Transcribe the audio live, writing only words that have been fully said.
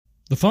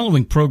The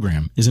following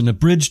program is an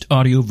abridged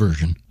audio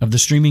version of the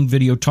streaming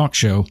video talk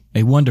show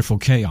A Wonderful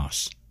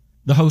Chaos.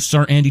 The hosts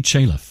are Andy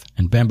Chaliff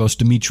and Bambos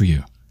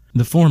Dimitriou.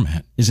 The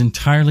format is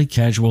entirely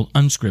casual,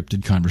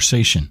 unscripted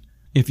conversation.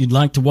 If you'd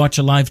like to watch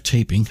a live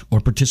taping or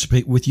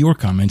participate with your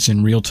comments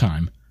in real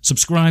time,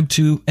 subscribe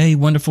to A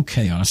Wonderful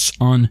Chaos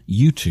on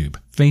YouTube,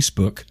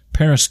 Facebook,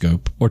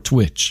 Periscope, or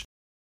Twitch.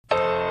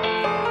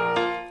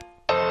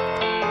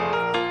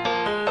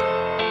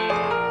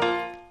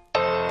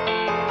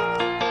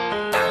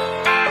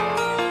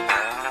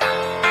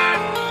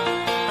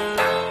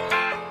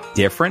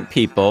 Different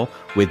people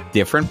with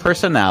different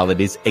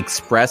personalities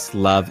express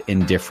love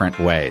in different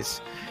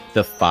ways.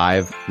 The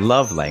 5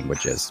 love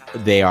languages.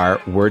 They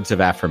are words of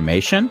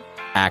affirmation,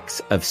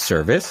 acts of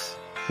service,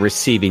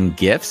 receiving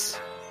gifts,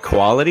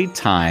 quality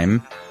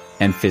time,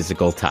 and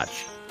physical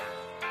touch.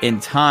 In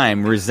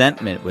time,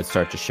 resentment would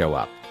start to show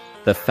up.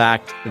 The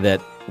fact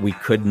that we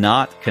could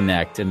not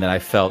connect and that I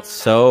felt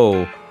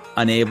so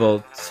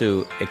unable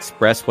to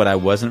express what I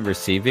wasn't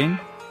receiving,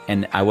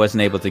 and I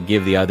wasn't able to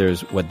give the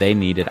others what they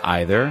needed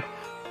either.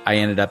 I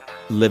ended up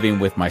living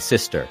with my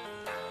sister.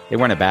 They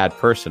weren't a bad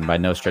person by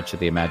no stretch of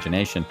the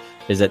imagination.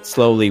 Is that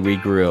slowly we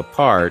grew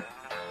apart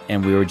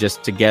and we were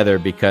just together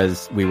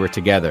because we were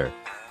together.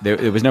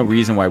 There was no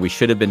reason why we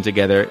should have been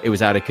together. It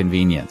was out of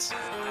convenience.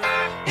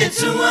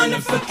 It's a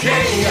wonderful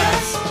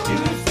chaos,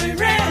 beautifully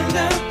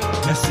random,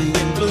 messy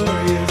and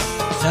glorious.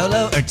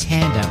 Solo or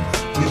tandem?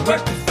 We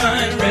work to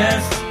find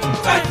rest and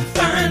fight to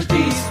find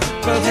peace.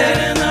 Both head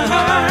and the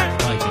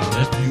heart, Like a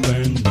nephew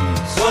and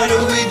niece. what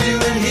are we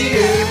doing here?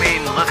 You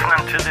mean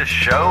listening to this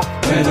show?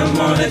 Where the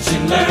more that you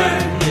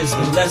learn is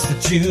the less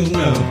that you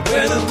know.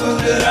 Where the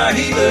wounded are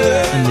healed.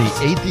 And the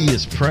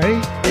atheists pray?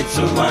 It's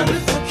a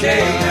wonderful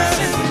chaos,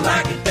 and we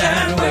like it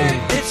that way.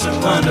 It's a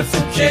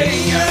wonderful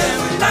chaos,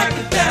 and we like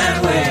it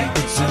that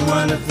way. It's a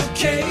wonderful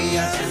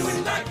chaos, and we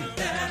like it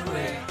that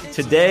way.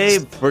 Today,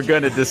 we're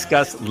going to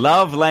discuss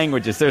love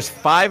languages. There's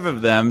 5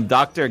 of them.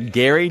 Dr.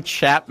 Gary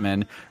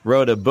Chapman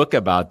wrote a book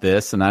about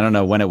this, and I don't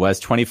know when it was,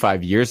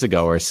 25 years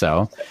ago or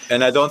so.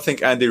 And I don't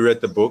think Andy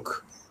read the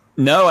book.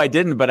 No, I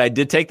didn't, but I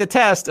did take the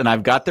test, and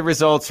I've got the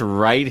results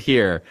right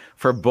here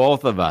for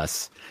both of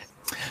us.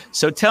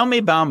 So tell me,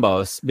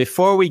 Bambos,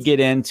 before we get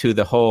into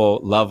the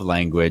whole love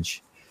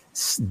language,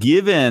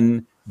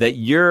 given that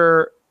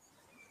you're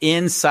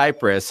in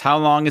Cyprus, how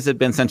long has it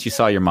been since you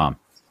saw your mom?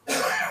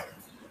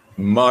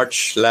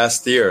 March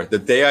last year, the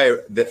day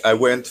I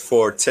went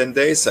for 10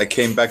 days, I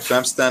came back to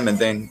Amsterdam, and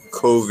then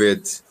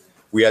COVID,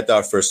 we had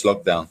our first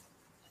lockdown.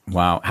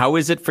 Wow. How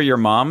is it for your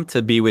mom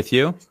to be with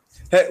you?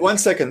 Hey, 1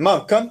 second.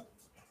 Mom, come.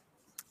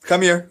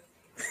 Come here.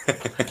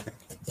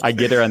 I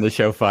get her on the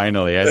show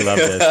finally. I love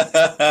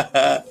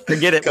this.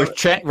 Forget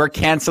it. We're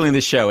canceling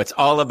the show. It's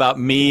all about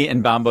me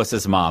and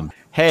Bambos' mom.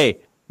 Hey,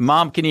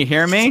 Mom, can you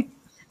hear me?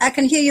 I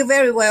can hear you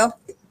very well.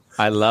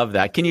 I love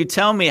that. Can you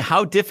tell me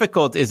how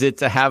difficult is it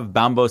to have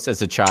Bambos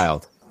as a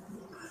child?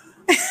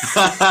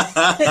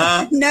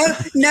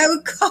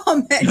 No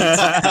comment.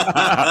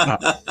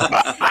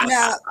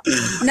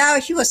 No,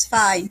 he was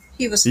fine.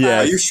 He was fine.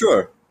 Are you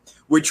sure?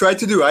 We tried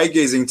to do eye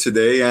gazing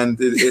today, and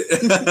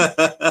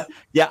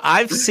Yeah,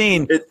 I've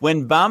seen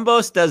when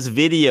Bambos does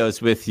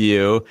videos with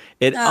you,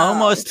 it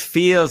almost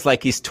feels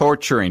like he's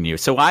torturing you.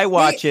 So I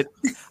watch it.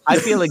 I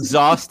feel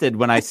exhausted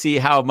when I see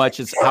how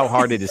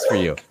hard it is for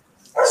you.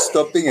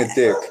 Stop being a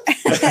dick.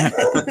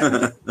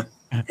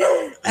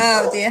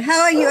 Oh dear.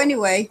 How are you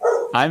anyway?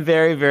 I'm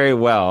very, very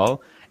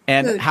well.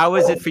 And Good. How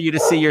is it for you to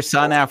see your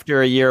son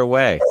after a year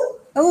away?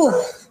 Oh,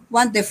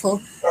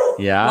 wonderful.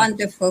 Yeah.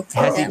 Wonderful.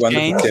 Has he Yeah. Wonderful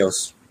changed?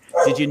 chaos.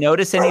 Did you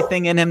notice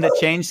anything in him that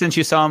changed since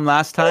you saw him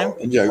last time?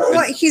 Yeah.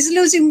 Well, he's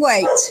losing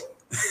weight.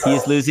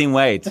 He's losing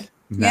weight.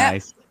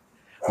 Nice.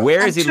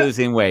 Where is he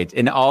losing weight?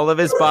 In all of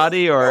his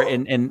body or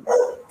in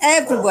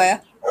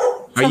Everywhere.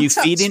 Are you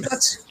feeding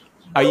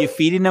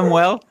him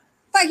well?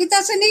 But he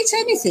doesn't eat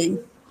anything.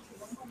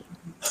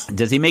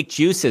 Does he make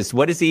juices?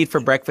 What does he eat for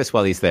breakfast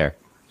while he's there?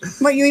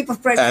 What you eat for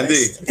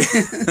Andy.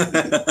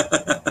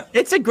 breakfast?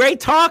 It's a great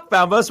talk,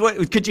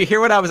 Bambos. Could you hear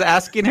what I was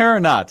asking her or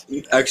not?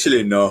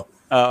 Actually, no.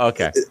 Oh,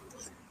 okay.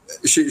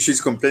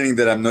 She's complaining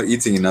that I'm not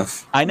eating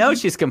enough. I know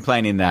she's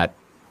complaining that.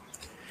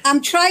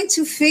 I'm trying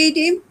to feed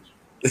him.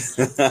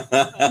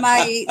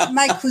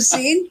 my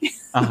cuisine.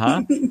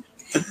 Uh-huh.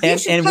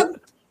 And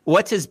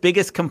what's his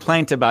biggest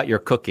complaint about your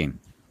cooking?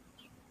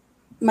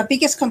 My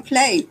biggest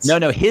complaint.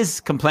 No,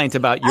 his complaint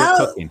about your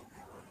cooking.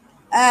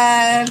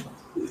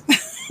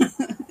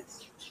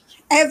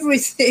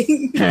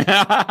 Everything.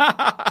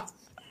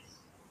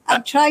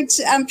 I'm trying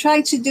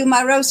to do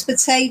my roast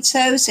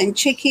potatoes and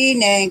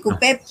chicken and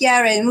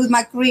gubepia and with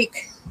my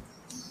Greek.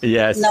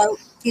 Yes. No,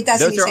 he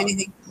doesn't eat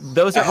anything.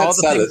 Those are all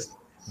the things.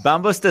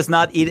 Bambos does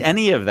not eat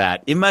any of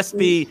that. It must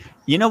be,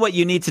 you know what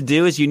you need to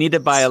do is you need to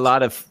buy a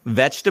lot of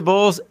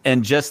vegetables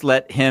and just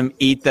let him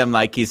eat them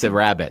like he's a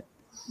rabbit.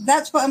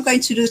 That's what I'm going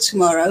to do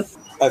tomorrow.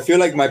 I feel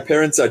like my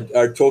parents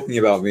are talking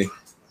about me.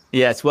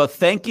 Yes. Well,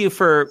 thank you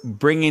for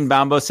bringing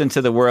Bambos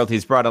into the world.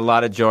 He's brought a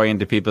lot of joy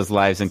into people's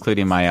lives,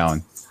 including my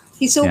own.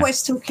 He's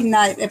always talking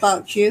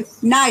about you.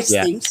 Nice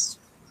Yeah. things.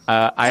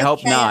 I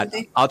hope not.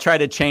 Andy. I'll try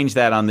to change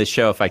that on this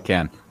show if I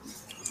can.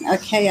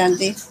 Okay,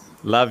 Andy.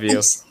 Love you.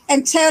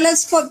 And tell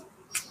us what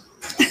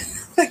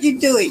you're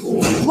doing.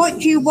 What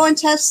do you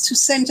want us to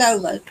send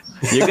over?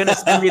 You're going to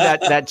send me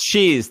that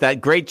cheese,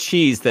 that great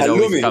cheese that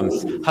always Halloumi.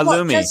 comes. What,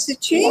 Halloumi. just the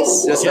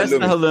cheese? Just Just the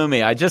halloumi.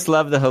 halloumi. I just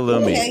love the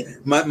halloumi. Okay.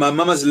 My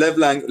mama's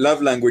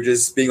love language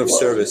is being of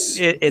service.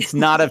 It's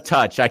not of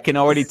touch. I can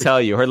already tell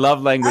you. Her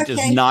love language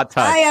Okay. is not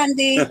touch. Bye,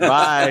 Andy.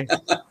 Bye.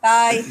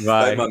 Bye.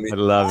 Bye. Mommy. I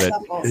love it.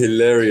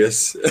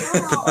 Hilarious.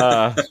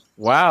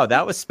 Wow,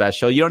 that was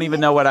special. You don't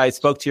even know what I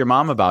spoke to your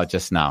mom about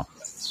just now.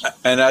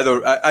 And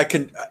I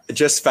can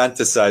just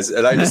fantasize.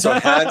 And I just saw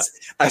hands.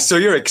 I saw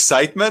your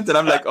excitement, and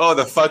I'm like, oh,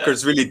 the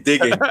fucker's really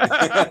digging.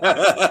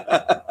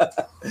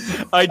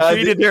 I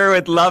treated her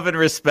with love and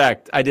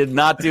respect. I did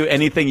not do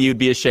anything you'd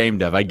be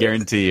ashamed of. I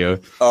guarantee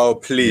you. Oh,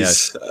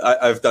 please.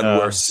 I've done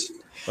worse.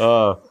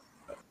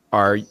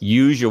 Our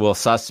usual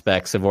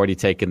suspects have already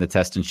taken the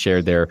test and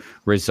shared their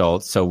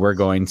results. So we're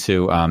going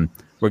to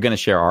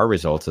share our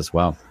results as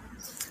well.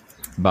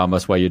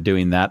 Bambos, while you're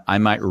doing that, I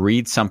might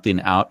read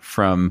something out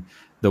from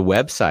the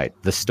website,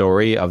 The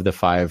Story of the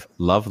 5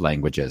 Love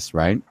Languages,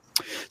 right?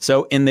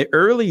 So in the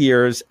early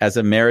years as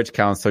a marriage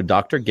counselor,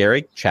 Dr.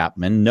 Gary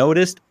Chapman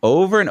noticed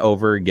over and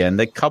over again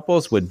that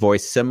couples would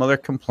voice similar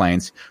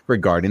complaints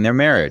regarding their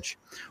marriage.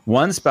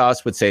 One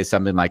spouse would say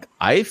something like,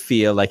 I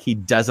feel like he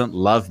doesn't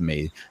love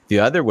me. The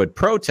other would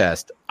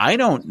protest, I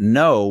don't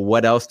know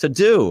what else to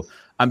do.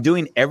 I'm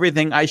doing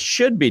everything I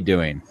should be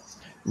doing.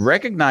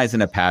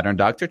 Recognizing a pattern,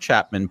 Dr.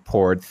 Chapman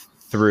poured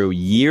through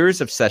years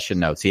of session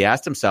notes. He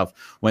asked himself,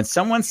 when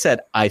someone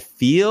said, I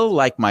feel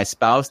like my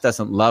spouse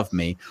doesn't love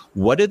me,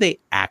 what do they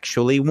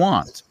actually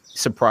want?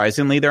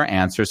 Surprisingly, their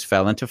answers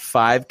fell into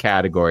 5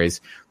 categories,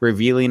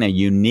 revealing a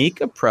unique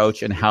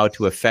approach in how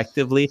to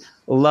effectively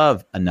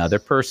love another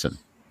person.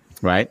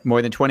 Right?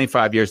 More than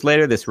 25 years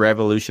later, this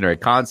revolutionary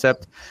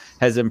concept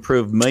has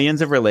improved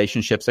millions of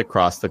relationships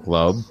across the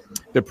globe.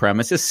 The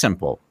premise is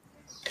simple.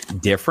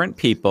 Different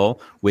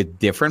people with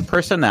different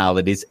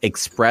personalities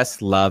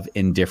express love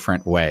in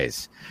different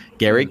ways.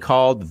 Gary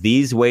called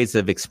these ways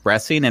of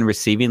expressing and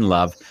receiving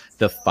love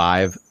the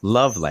 5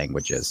 love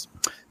languages.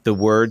 The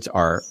words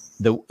are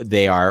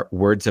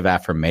words of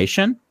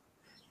affirmation,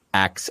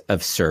 acts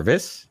of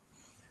service,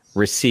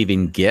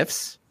 receiving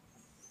gifts,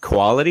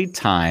 quality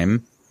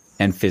time,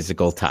 and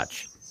physical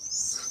touch.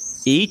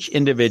 Each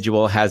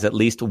individual has at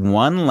least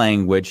one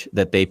language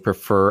that they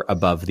prefer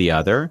above the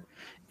other.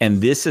 And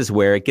this is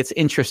where it gets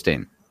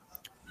interesting.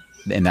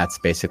 And that's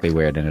basically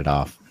where it ended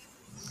off.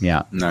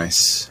 Yeah.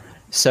 Nice.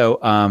 So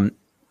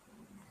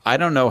I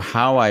don't know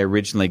how I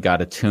originally got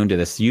attuned to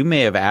this. You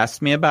may have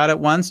asked me about it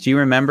once. Do you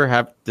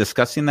remember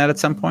discussing that at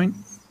some point?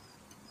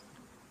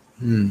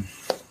 No.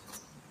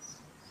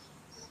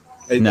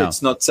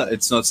 It's not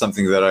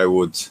something that I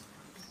would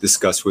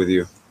discuss with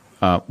you.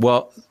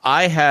 Well,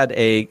 I had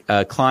a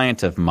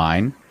client of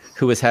mine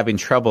who was having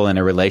trouble in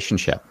a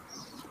relationship.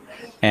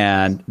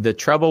 And the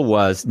trouble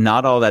was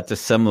not all that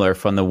dissimilar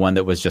from the one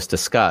that was just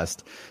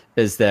discussed,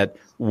 is that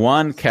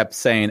one kept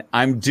saying,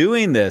 I'm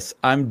doing this,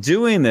 I'm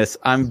doing this,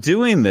 I'm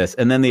doing this.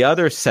 And then the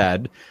other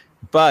said,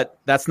 but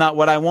that's not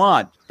what I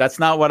want. That's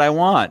not what I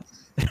want.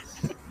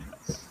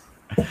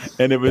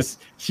 And it was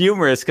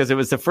humorous because it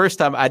was the first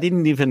time I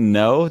didn't even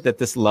know that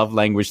this love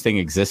language thing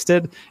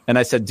existed. And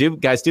I said,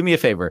 guys, do me a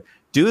favor.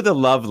 Do the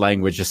love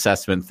language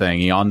assessment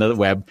thing on the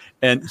web,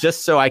 and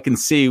just so I can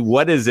see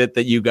what is it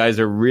that you guys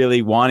are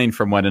really wanting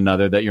from one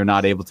another that you're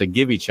not able to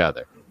give each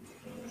other.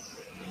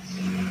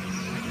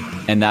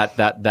 And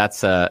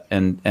that's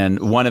and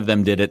one of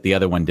them did it, the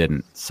other one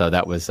didn't. So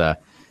that was it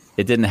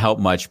didn't help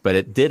much, but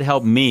it did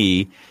help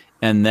me.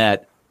 And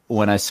that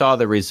when I saw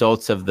the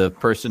results of the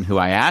person who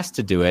I asked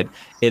to do it,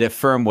 it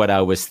affirmed what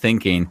I was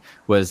thinking,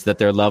 was that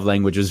their love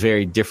language was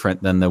very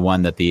different than the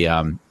one that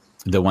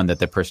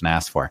the person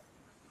asked for.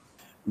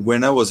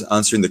 When I was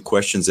answering the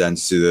questions and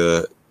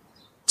to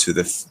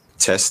the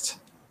test,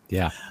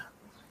 yeah,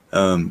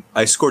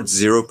 I scored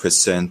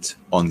 0%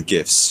 on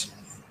gifts,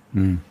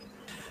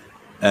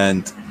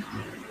 and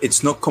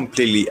it's not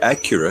completely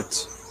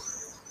accurate.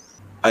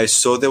 I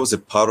saw there was a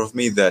part of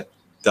me that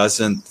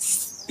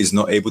is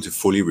not able to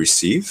fully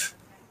receive.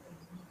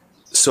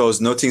 So I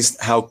was noticing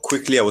how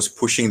quickly I was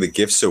pushing the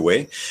gifts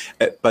away.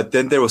 But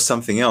then there was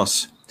something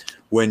else.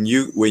 When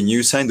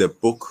you signed a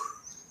book,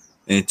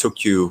 and it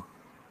took you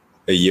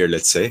a year,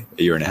 let's say,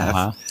 a year and a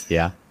half.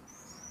 Yeah.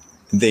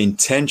 The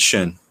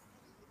intention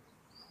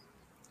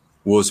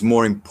was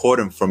more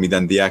important for me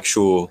than the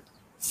actual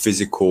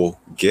physical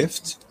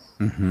gift.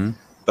 Mm-hmm.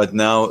 But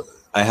now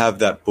I have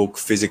that book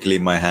physically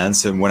in my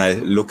hands, and when I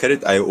look at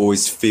it, I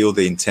always feel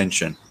the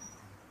intention.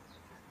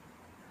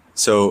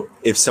 So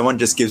if someone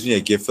just gives me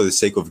a gift for the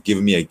sake of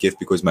giving me a gift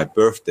because it's my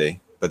birthday,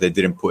 but they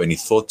didn't put any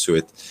thought to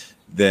it,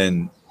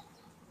 then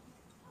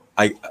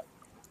I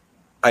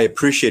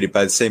appreciate it.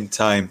 But at the same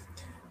time,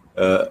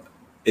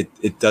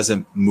 it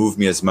doesn't move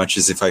me as much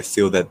as if I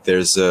feel that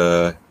there's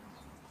a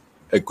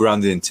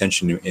grounded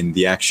intention in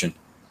the action.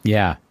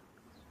 Yeah.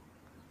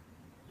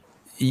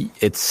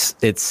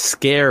 it's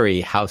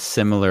scary how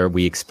similar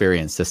we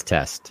experience this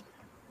test.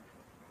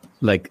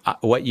 Like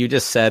what you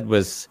just said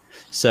was,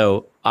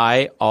 so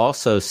I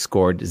also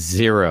scored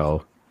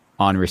 0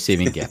 on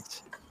receiving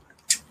gifts.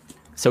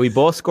 So we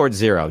both scored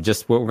 0.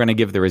 Just we're going to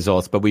give the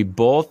results, but we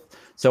both,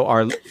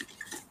 so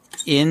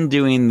in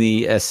doing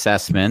the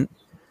assessment,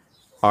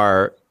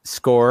 our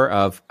score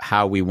of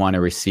how we want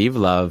to receive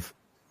love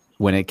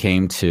when it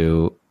came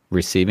to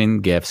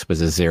receiving gifts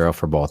was a 0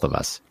 for both of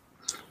us.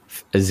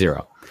 A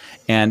 0.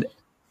 And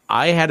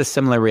I had a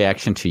similar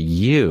reaction to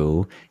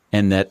you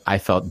in that I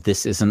felt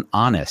this isn't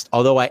honest.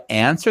 Although I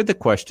answered the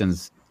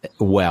questions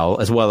well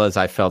as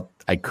I felt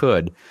I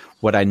could,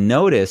 what I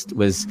noticed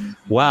was,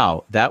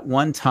 wow, that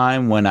one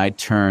time when I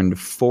turned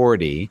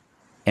 40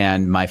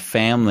 and my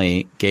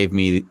family gave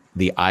me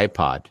the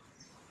iPod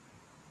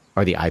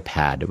or the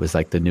iPad, it was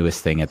like the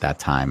newest thing at that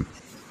time.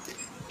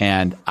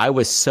 And I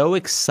was so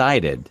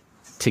excited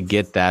to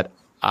get that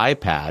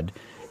iPad.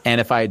 And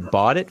if I had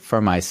bought it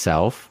for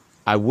myself,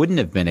 I wouldn't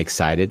have been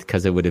excited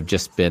because it would have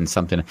just been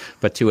something.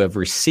 But to have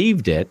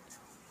received it,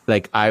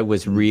 like I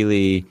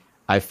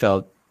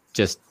felt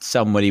just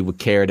somebody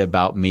cared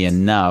about me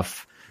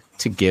enough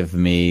to give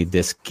me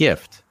this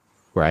gift,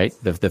 right?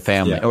 The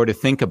family, or to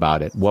think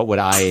about it. What would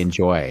I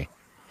enjoy?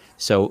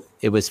 So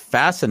it was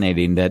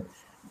fascinating that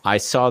I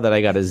saw that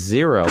I got a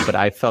 0, but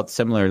I felt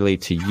similarly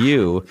to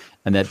you,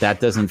 and that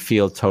doesn't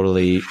feel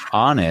totally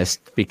honest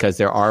because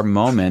there are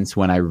moments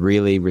when I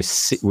really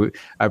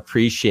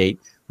appreciate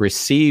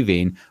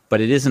receiving,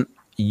 but it isn't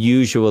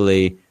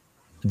usually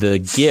the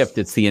gift.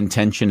 It's the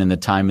intention and the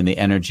time and the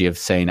energy of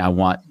saying, I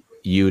want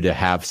you to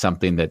have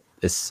something that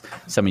is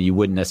something you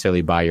wouldn't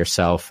necessarily buy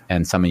yourself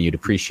and something you'd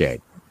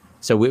appreciate.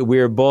 So we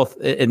were both,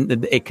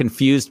 and it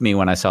confused me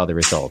when I saw the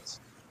results.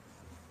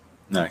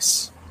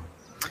 Nice.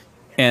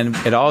 And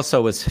it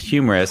also was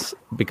humorous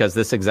because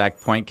this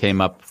exact point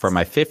came up for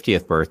my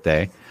 50th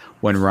birthday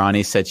when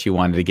Ronnie said she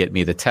wanted to get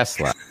me the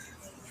Tesla.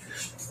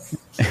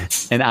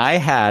 And I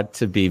had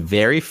to be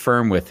very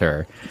firm with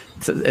her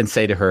and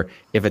say to her,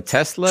 if a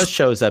Tesla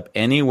shows up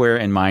anywhere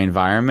in my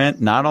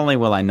environment, not only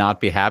will I not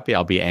be happy,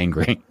 I'll be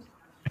angry.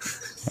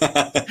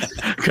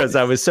 Because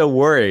I was so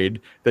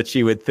worried that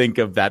she would think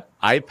of that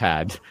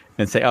iPad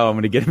and say, oh, I'm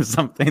going to get him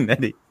something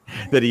that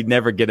he'd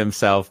never get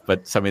himself,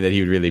 but something that he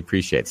would really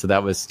appreciate. So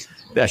that was...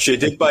 She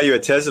did buy you a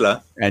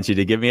Tesla. And she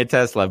did give me a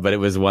Tesla, but it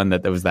was one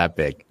that was that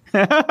big.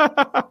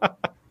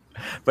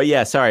 But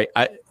yeah, sorry.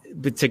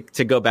 But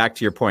to go back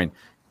to your point,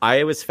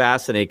 I was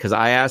fascinated because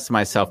I asked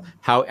myself,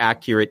 how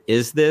accurate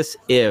is this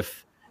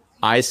if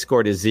I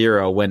scored a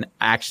 0 when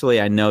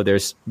actually I know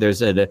there's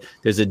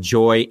a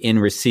joy in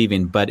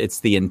receiving, but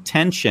it's the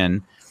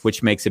intention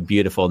which makes it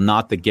beautiful,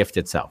 not the gift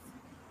itself.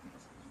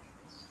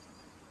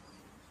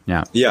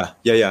 Yeah.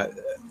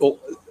 Oh,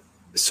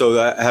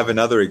 so I have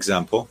another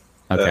example.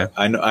 Okay.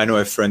 I know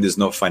a friend is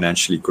not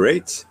financially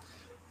great,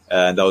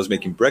 and I was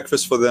making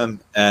breakfast for them,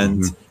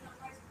 and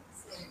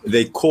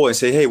they call and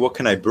say, "Hey, what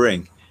can I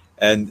bring?"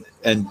 And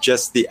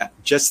just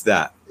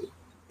that,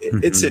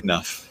 it's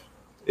enough.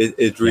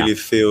 It really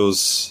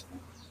feels.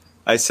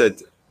 I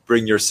said,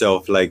 "Bring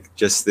yourself." Like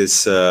just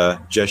this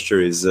gesture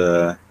is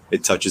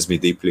it touches me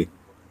deeply.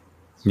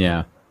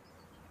 Yeah.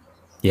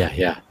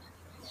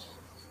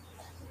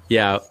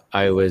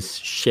 I was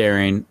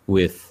sharing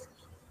with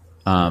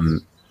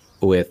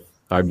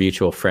our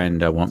mutual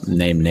friend. I won't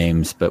name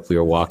names, but we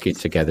were walking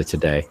together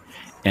today,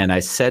 and I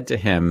said to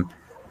him,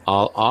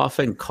 I'll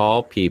often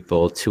call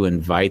people to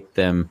invite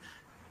them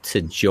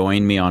to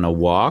join me on a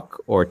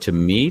walk or to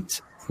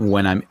meet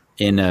when I'm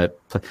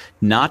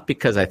not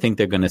because I think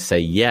they're going to say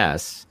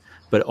yes,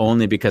 but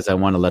only because I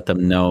want to let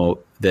them know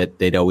that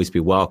they'd always be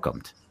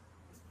welcomed.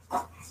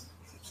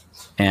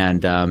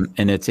 And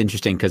it's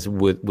interesting because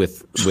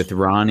with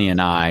Ronnie and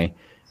I,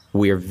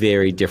 we are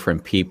very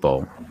different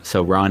people.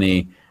 So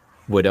Ronnie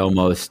would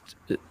almost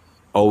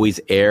always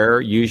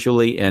err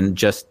usually and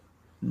just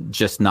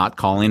not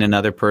calling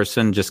another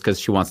person just because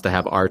she wants to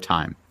have our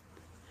time.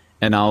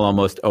 And I'll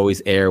almost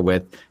always err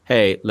with,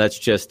 hey, let's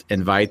just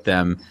invite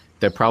them.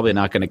 They're probably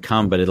not going to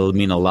come, but it'll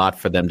mean a lot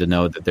for them to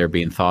know that they're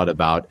being thought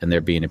about and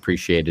they're being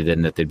appreciated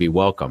and that they'd be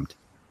welcomed.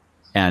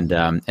 And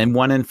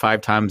 1 in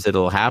 5 times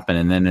it'll happen.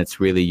 And then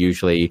it's really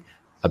usually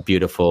a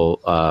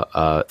beautiful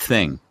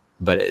thing.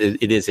 But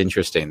it is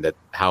interesting that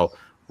how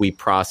we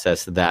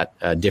process that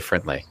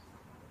differently.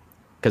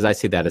 Because I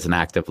see that as an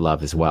act of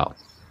love as well.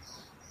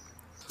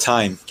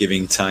 Time,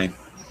 giving time.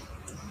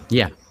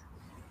 Yeah.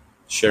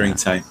 Sharing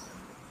time.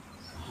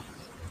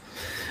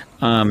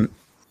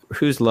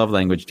 Whose love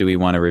language do we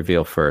want to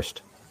reveal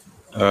first?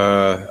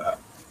 I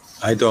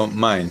don't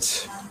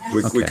mind.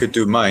 We could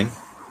do mine.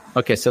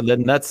 Okay, so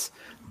then that's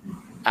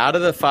out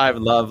of the 5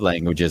 love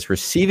languages: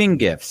 receiving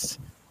gifts,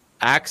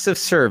 acts of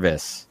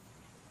service,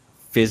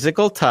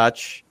 physical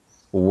touch,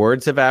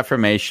 words of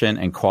affirmation,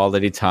 and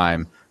quality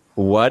time.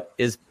 What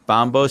is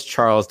Bambos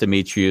Charles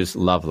Demetriou's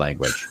love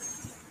language?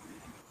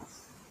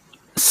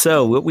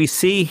 So what we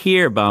see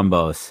here,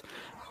 Bambos,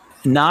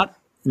 not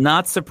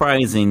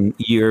surprising,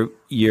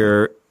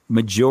 your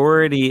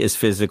majority is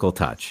physical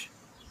touch.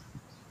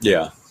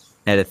 Yeah.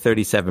 at a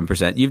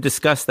 37%. You've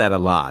discussed that a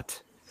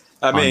lot.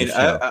 I mean,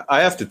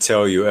 I have to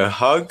tell you, a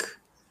hug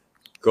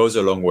goes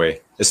a long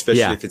way,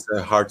 especially if it's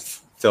a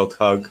heartfelt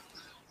hug.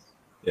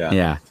 Yeah.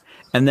 Yeah.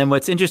 And then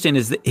what's interesting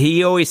is that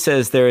he always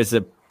says there is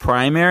a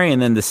primary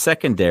and then the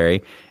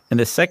secondary. And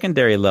the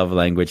secondary love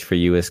language for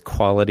you is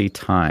quality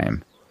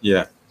time.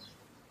 Yeah.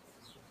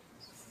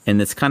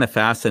 And it's kind of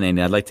fascinating.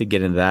 I'd like to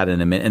get into that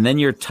in a minute. And then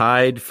you're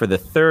tied for the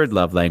third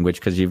love language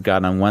because you've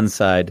got on one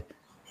side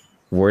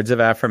words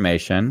of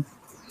affirmation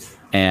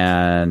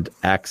and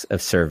acts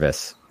of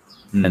service.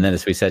 And then,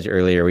 as we said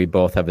earlier, we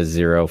both have a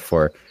 0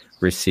 for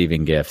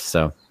receiving gifts.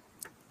 So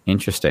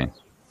interesting.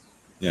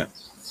 Yeah.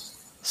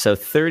 So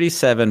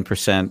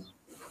 37%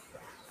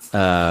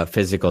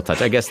 physical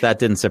touch. I guess that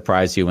didn't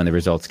surprise you when the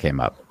results came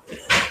up.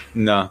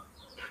 No.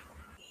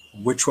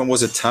 Which one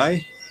was a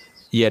tie?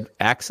 You had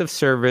acts of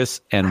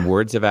service and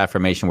words of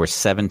affirmation were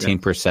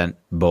 17%.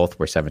 Both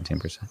were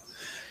 17%.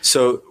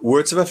 So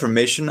words of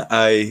affirmation,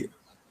 I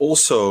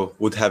also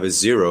would have a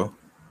 0.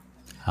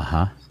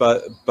 Uh-huh.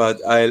 But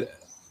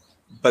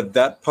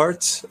that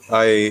part,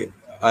 I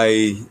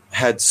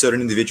had certain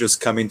individuals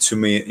come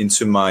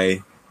into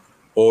my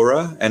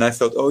aura, and I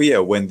felt, oh yeah,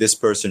 when this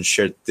person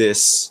shared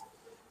this,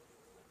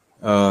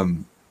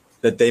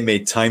 that they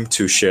made time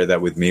to share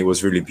that with me. It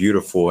was really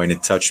beautiful, and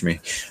it touched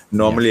me.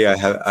 Normally, I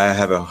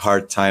have a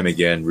hard time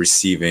again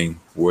receiving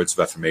words of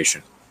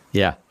affirmation.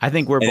 Yeah, I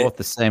think we're both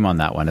the same on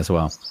that one as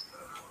well.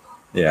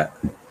 Yeah,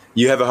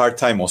 you have a hard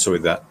time also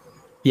with that.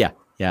 Yeah.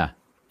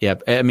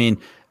 I mean,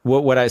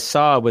 what I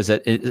saw was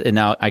that, and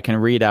now I can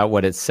read out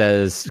what it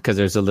says because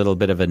there's a little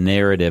bit of a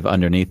narrative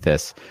underneath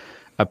this.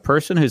 A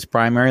person whose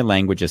primary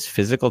language is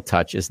physical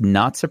touch is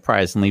not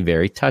surprisingly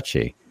very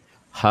touchy.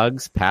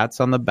 Hugs, pats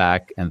on the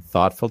back, and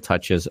thoughtful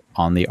touches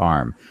on the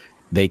arm.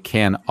 They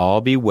can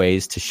all be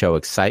ways to show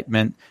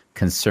excitement,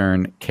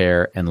 concern,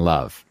 care, and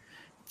love.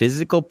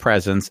 Physical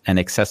presence and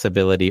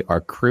accessibility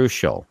are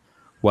crucial,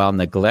 while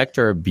neglect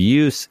or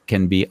abuse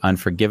can be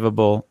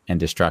unforgivable and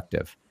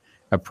destructive.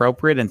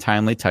 Appropriate and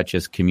timely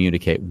touches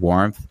communicate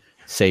warmth,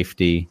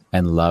 safety,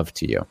 and love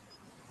to you.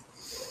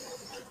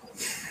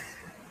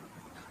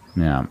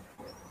 Yeah.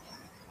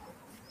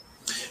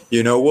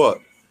 You know what?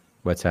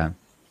 What's that?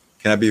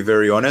 Can I be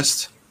very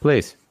honest?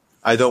 Please.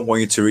 I don't want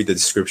you to read the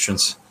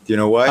descriptions. Do you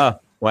know why? Oh,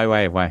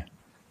 why?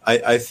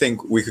 I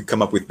think we could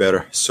come up with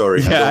better.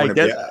 Sorry. Yeah,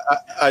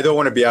 I don't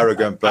want to be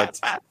arrogant, but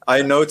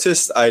I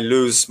noticed I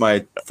lose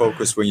my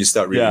focus when you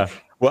start reading. Yeah.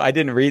 Well, I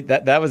didn't read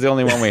that. That was the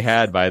only one we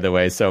had, by the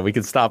way. So we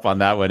can stop on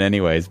that one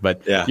anyways.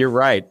 But You're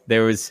right.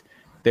 There was,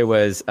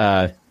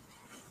 I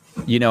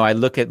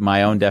look at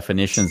my own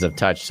definitions of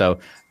touch. So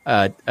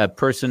a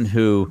person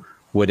who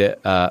would,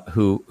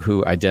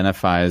 who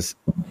identifies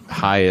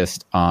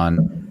highest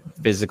on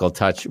physical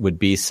touch would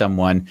be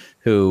someone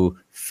who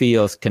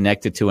feels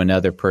connected to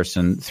another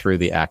person through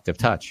the act of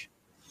touch,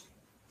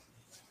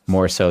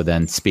 more so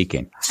than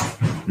speaking.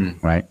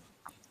 Right?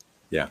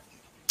 Yeah.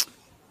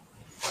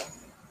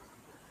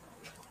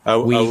 I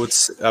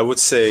would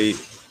say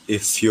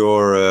if you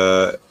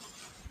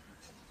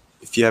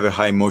have a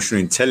high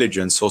emotional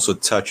intelligence, also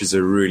touch is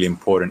a really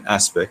important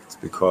aspect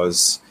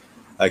because,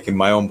 like in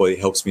my own body, it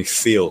helps me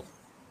feel.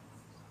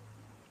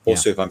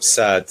 Also, if I'm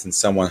sad and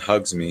someone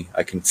hugs me,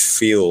 I can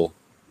feel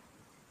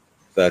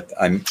that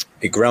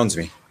it grounds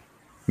me.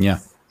 Yeah.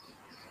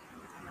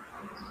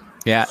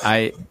 Yeah,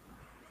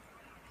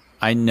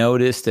 I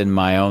noticed in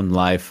my own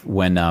life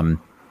when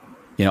I'm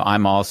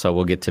also,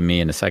 we'll get to me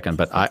in a second,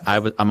 but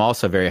I'm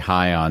also very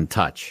high on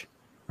touch,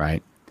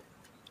 right?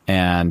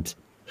 And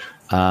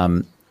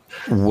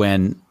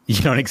when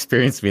you don't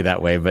experience me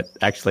that way, but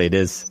actually it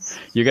is,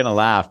 you're going to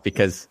laugh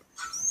because,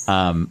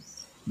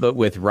 but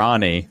with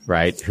Ronnie,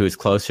 right, who's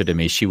closer to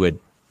me, she'd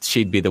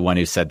be the one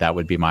who said that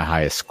would be my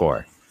highest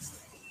score.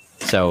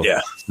 So,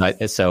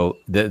 so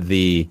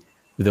the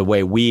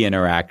way we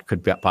interact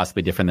could be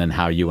possibly different than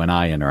how you and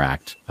I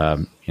interact, but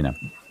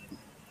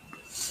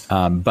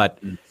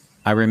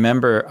I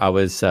remember I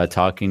was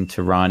talking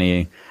to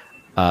Ronnie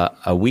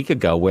a week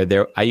ago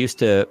where I used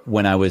to,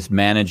 when I was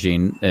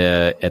managing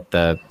at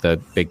the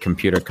big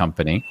computer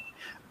company,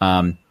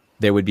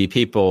 there would be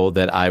people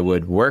that I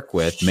would work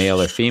with,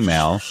 male or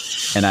female,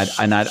 and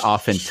I'd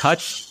often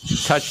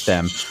touch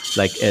them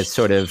like as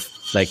sort of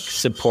like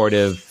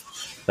supportive,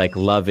 like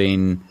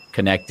loving,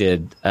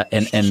 connected,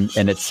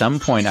 and at some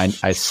point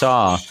I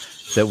saw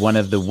that one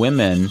of the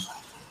women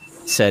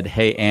said,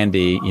 "Hey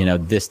Andy,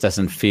 this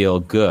doesn't feel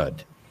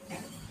good."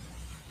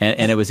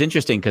 And it was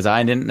interesting because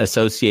I didn't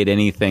associate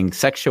anything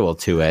sexual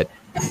to it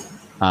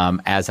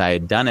as I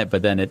had done it.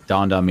 But then it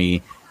dawned on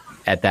me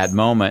at that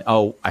moment,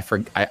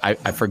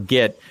 I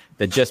forget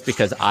that just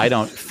because I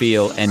don't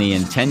feel any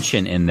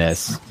intention in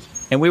this,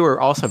 and we were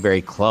also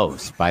very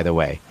close, by the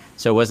way.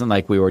 So it wasn't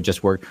like we were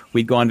just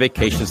we'd go on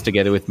vacations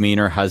together with me and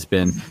her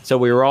husband. So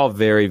we were all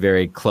very,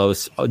 very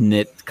close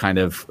knit kind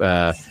of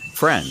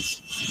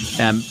friends.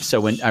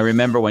 So I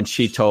remember when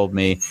she told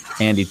me,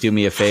 Andy, do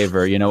me a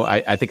favor,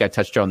 I think I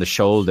touched her on the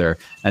shoulder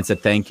and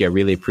said, thank you. I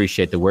really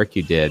appreciate the work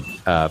you did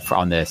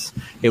on this.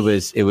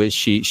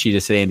 She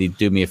just said, Andy,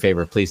 do me a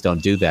favor. Please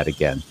don't do that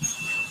again.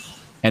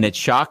 And it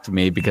shocked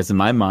me because in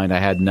my mind, I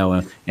had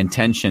no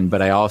intention,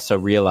 but I also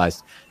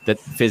realized that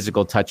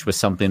physical touch was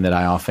something that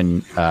I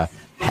often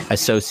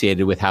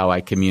associated with how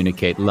I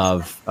communicate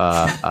love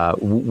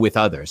with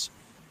others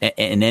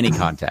in any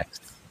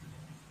context.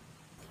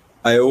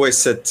 I always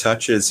said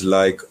touch is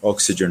like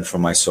oxygen for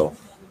my soul.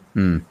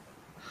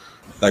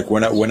 Like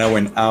when I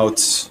went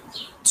out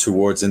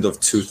towards end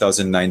of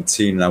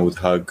 2019, I would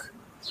hug,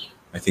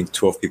 I think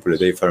 12 people a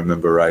day, if I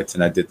remember right.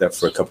 And I did that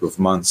for a couple of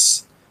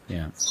months.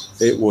 Yeah.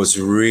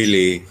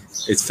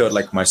 It felt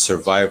like my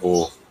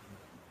survival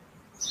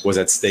was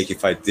at stake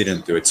if I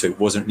didn't do it. So it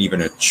wasn't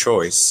even a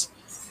choice.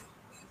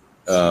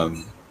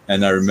 And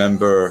I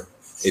remember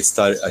I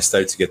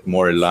started to get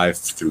more alive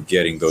through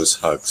getting those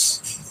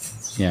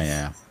hugs.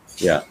 Yeah.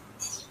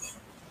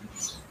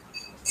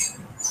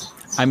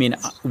 I mean,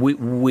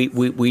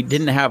 we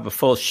didn't have a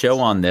full show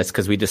on this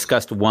because we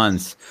discussed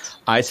once.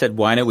 I said,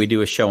 why don't we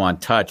do a show on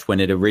touch when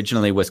it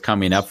originally was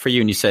coming up for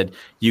you? And you said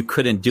you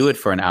couldn't do it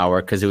for an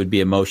hour because it would be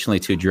emotionally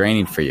too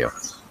draining for you.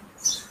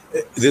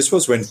 This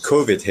was when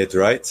COVID hit,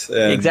 right?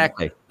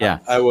 Exactly. Yeah.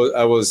 I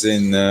was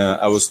doing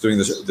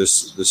the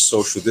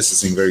social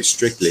distancing very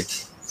strictly.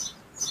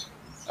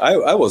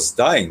 I was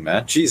dying,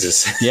 man.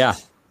 Jesus. Yeah.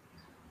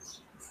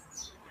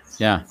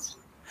 Yeah.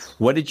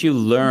 What did you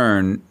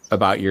learn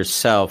about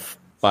yourself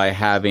by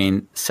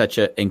having such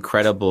an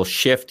incredible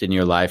shift in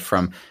your life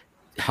from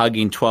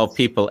hugging 12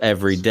 people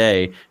every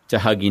day to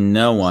hugging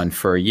no one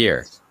for a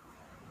year?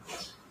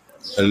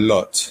 A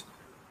lot.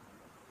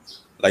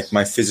 Like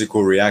my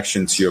physical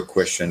reaction to your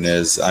question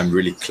is I'm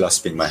really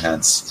clasping my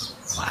hands.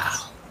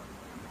 Wow.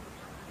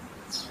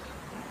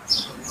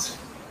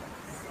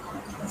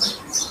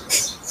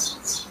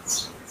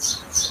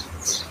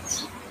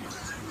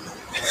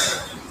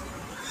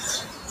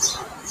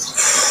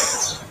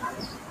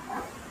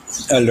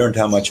 I learned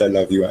how much I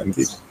love you,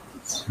 Andy.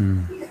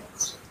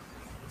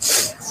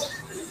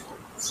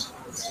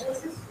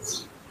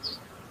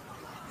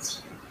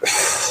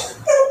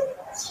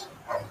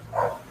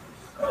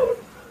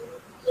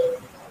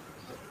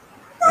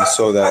 I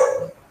saw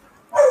that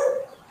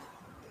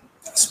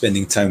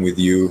spending time with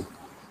you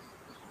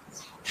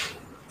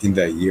in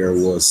that year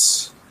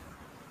was,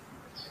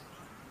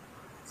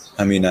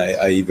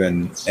 I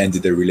even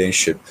ended a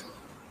relationship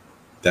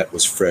that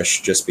was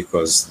fresh just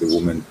because the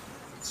woman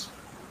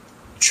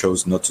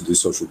chose not to do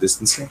social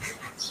distancing.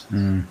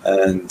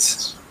 And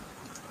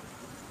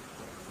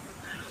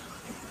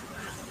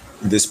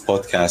this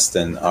podcast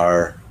and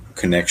our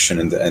connection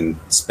and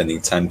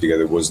spending time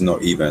together was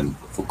not even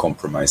for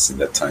compromise in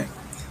that time.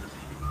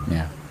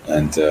 Yeah.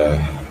 And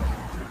the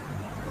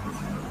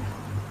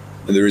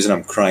reason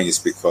I'm crying is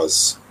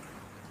because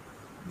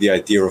the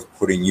idea of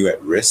putting you at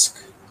risk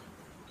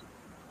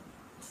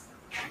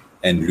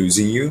and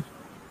losing you,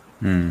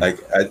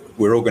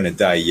 we're all going to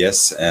die,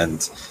 yes,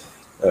 and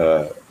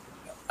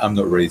I'm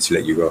not ready to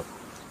let you go.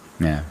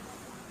 Yeah.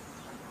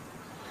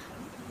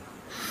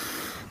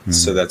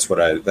 So that's what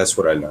I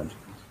learned.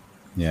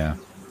 Yeah.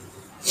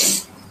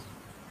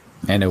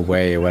 In a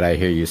way, what I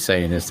hear you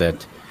saying is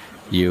that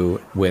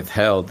you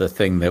withheld the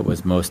thing that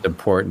was most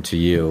important to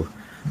you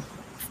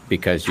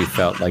because you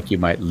felt like you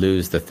might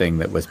lose the thing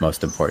that was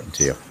most important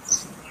to you.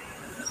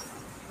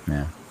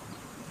 Yeah.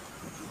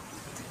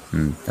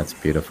 That's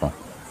beautiful.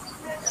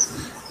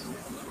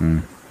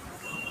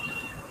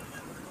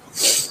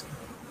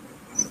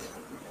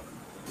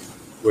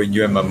 When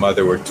you and my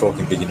mother were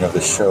talking beginning of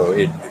the show,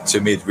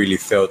 to me it really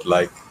felt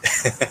like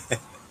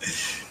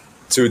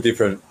two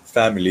different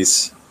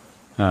families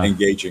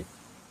engaging.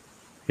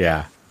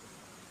 Yeah.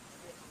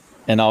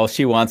 And all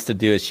she wants to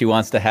do is she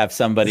wants to have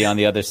somebody on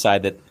the other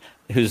side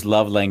whose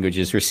love language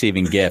is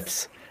receiving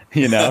gifts,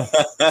 She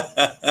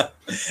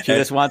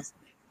just wants,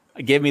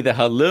 give me the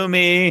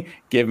halloumi,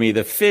 give me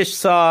the fish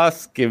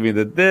sauce, give me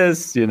the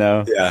this,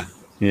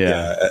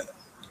 Yeah.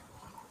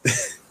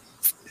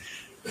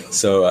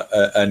 So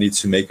I need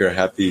to make her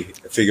happy,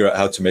 figure out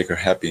how to make her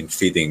happy in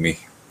feeding me.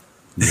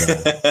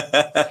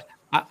 Yeah.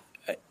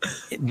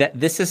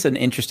 This is an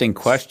interesting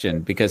question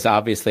because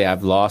obviously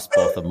I've lost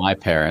both of my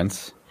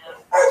parents,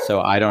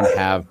 so I don't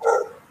have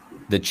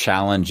the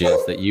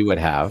challenges that you would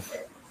have.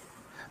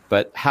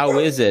 But how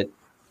is it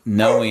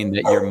knowing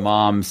that your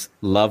mom's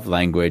love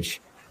language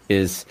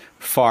is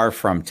far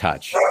from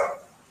touch?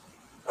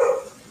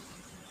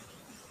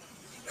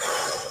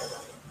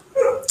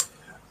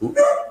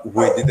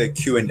 We did a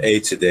Q&A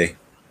today,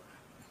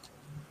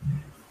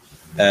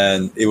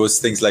 and it was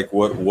things like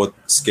what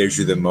scares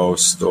you the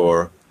most,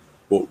 or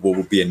what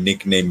would be a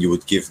nickname you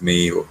would give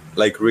me, or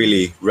like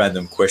really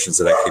random questions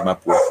that I came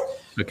up with.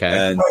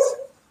 Okay. And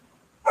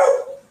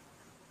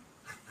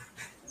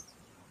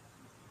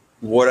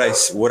what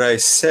I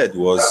said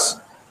was,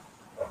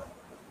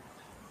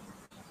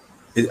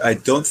 I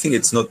don't think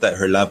it's not that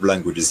her love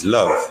language is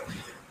love.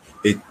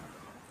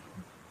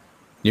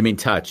 You mean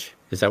touch?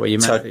 Is that what you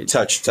meant?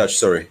 Touch.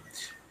 Sorry,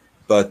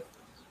 but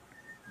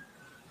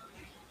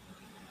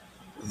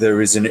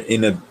there is an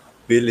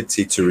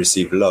inability to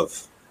receive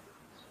love.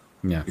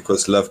 Yeah,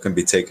 because love can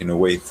be taken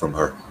away from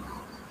her.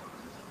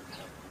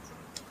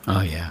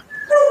 Oh yeah.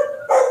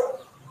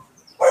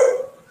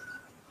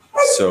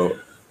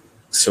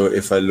 So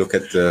if I look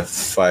at the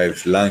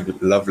 5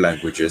 love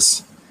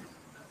languages,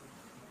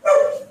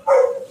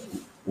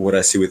 what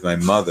I see with my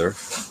mother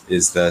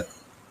is that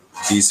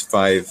these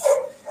 5,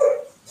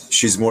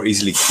 she's more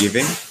easily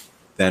giving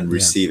than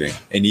receiving.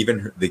 And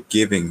even the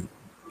giving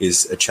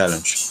is a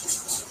challenge.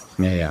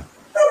 Yeah.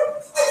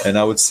 And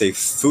I would say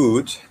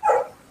food,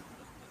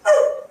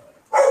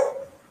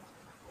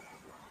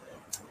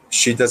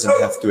 she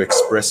doesn't have to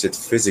express it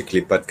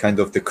physically, but kind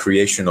of the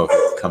creation of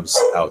it comes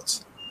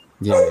out.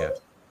 Yeah.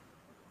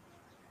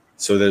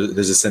 So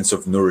there's a sense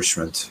of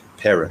nourishment.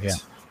 Parent,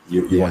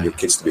 you want your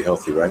kids to be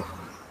healthy, right?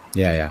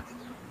 Yeah.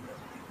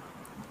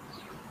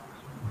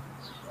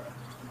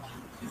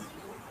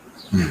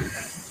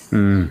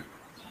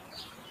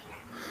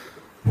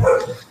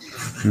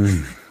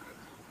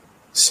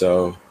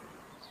 So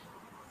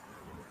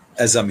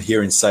as I'm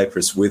here in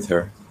Cyprus with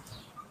her,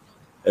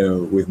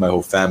 with my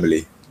whole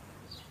family,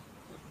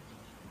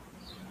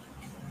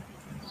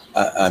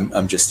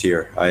 I'm just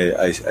here.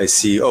 I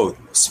see,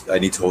 I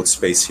need to hold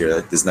space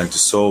here. There's nothing to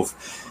solve,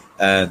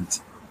 and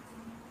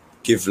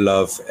give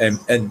love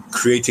and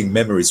creating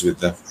memories with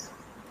them.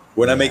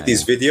 When I make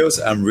these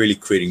videos, I'm really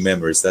creating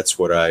memories. That's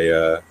what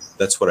I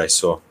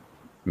saw.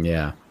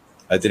 Yeah.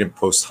 I didn't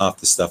post half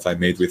the stuff I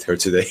made with her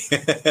today.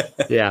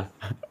 Yeah.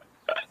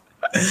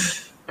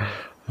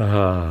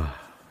 Wow.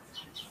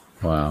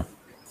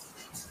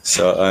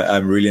 So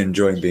I'm really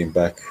enjoying being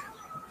back.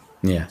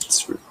 Yeah.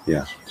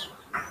 Yeah.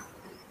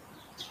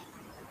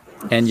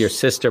 And your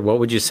sister, what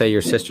would you say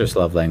your sister's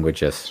love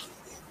language is?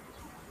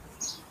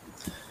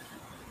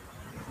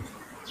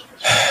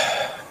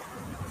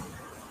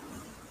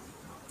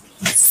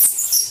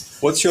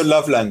 What's your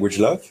love language,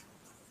 love?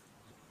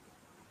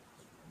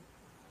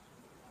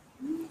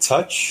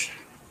 Touch?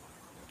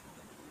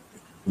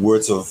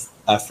 Words of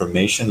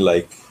affirmation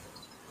like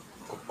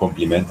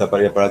complimenta,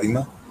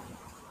 paradigma?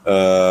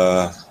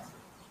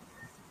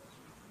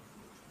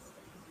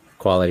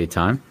 Quality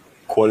time?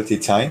 Quality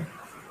time?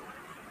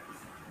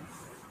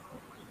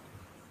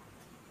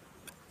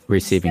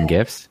 Receiving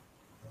gifts?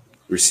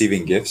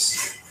 Receiving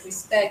gifts?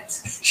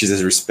 Respect. She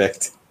says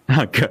respect.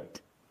 Oh, good.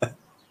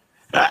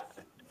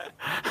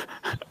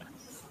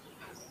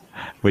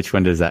 Which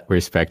one does that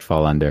respect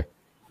fall under?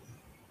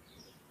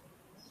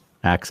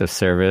 Acts of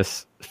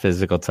service,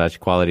 physical touch,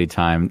 quality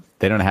time.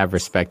 They don't have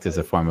respect as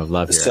a form of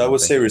love here. So I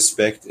would say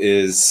respect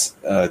is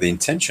the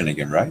intention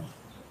again, right?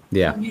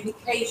 Yeah.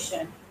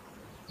 Communication.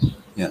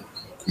 Yeah.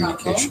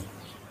 Communication.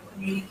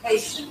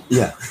 Communication.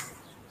 Yeah.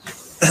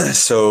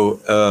 So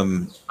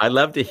I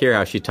love to hear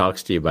how she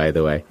talks to you, by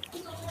the way.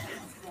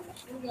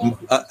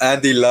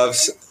 Andy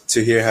loves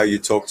to hear how you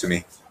talk to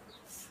me.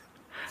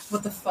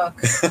 What the fuck?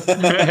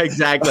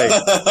 Exactly.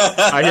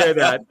 I hear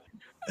that.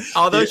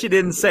 Although she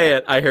didn't say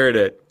it, I heard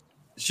it.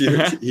 He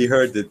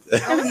heard it.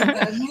 Oh, you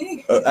heard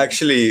me?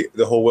 Actually,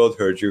 the whole world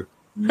heard you.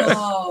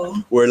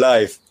 No. We're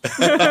live.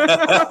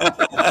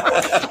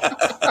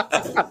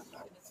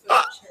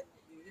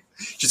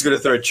 She's going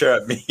to throw a chair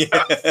at me.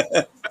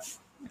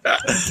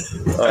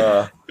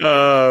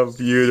 Oh,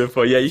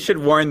 beautiful. Yeah, you should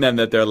warn them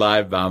that they're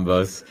live,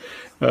 Bambos.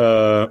 We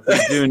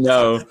do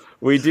know.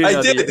 We do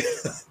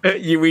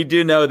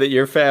know that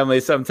your family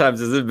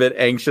sometimes is a bit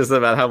anxious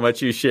about how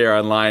much you share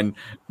online.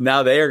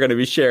 Now they are going to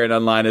be sharing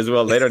online as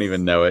well. They don't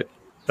even know it.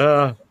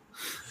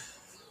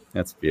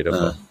 That's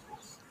beautiful.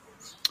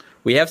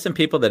 We have some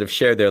people that have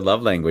shared their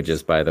love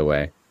languages, by the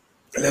way.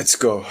 Let's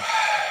go.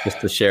 Just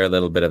to share a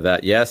little bit of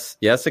that. Yes,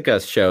 Jessica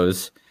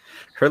shows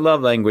her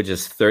love language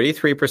is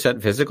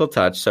 33% physical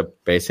touch, so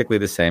basically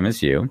the same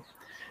as you.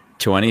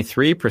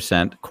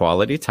 23%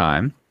 quality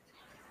time.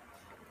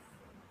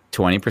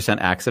 20%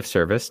 acts of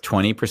service,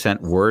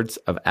 20% words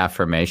of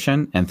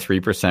affirmation, and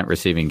 3%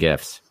 receiving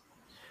gifts.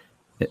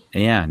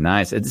 Yeah,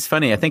 nice. It's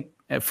funny. I think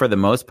for the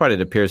most part,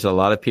 it appears a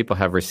lot of people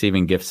have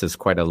receiving gifts as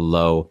quite a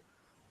low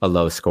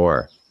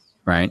score,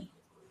 right?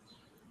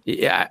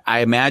 Yeah, I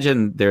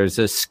imagine there's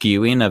a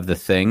skewing of the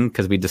thing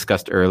because we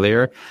discussed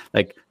earlier.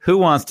 Like, who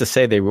wants to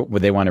say they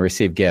want to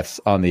receive gifts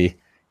on the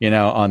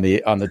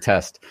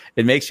test?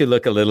 It makes you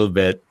look a little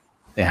bit.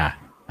 Yeah,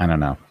 I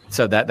don't know.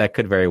 So that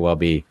could very well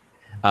be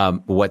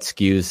what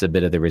skews a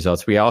bit of the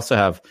results. We also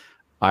have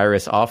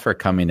Iris Offer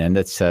coming in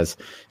that says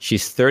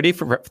she's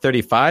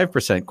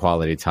 35%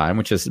 quality time,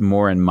 which is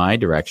more in my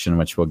direction,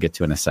 which we'll get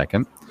to in a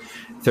second.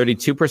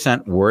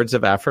 32% words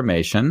of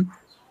affirmation.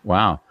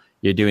 Wow,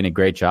 you're doing a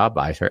great job,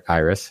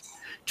 Iris.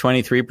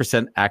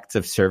 23% acts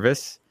of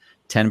service,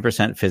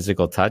 10%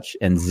 physical touch,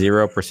 and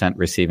 0%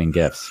 receiving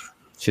gifts.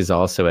 She's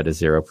also at a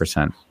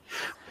 0%.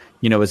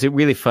 You know, is it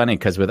really funny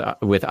because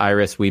with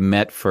Iris, we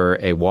met for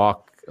a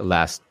walk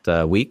last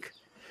week.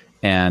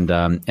 And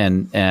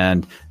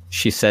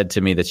she said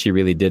to me that she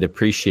really did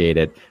appreciate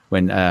it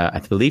when I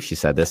believe she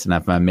said this, and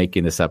if I'm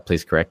making this up,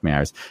 please correct me,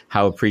 Iris,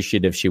 how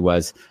appreciative she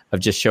was of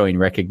just showing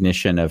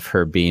recognition of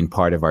her being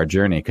part of our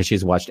journey, because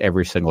she's watched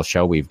every single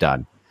show we've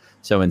done.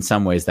 So in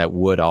some ways that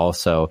would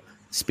also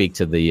speak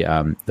to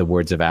the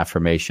words of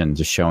affirmation,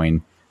 just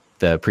showing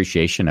the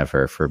appreciation of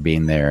her for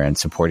being there and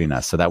supporting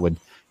us. So that would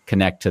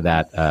connect to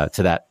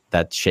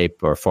that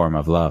shape or form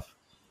of love.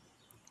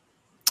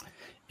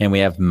 And we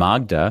have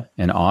Magda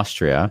in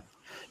Austria.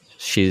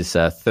 She's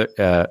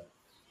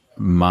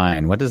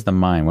mine. What is the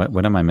mine?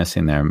 What am I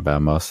missing there,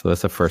 Bambos? So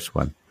that's the first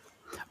one.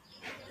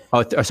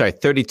 Sorry,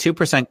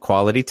 32%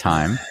 quality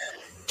time,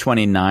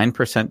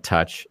 29%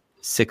 touch,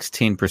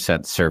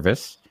 16%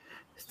 service,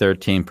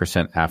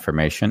 13%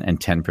 affirmation, and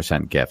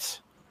 10%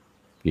 gifts.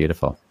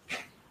 Beautiful.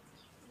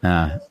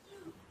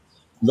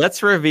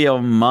 Let's reveal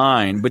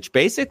mine, which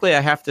basically I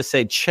have to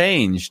say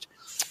changed.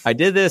 I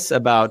did this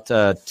about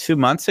 2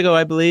 months ago,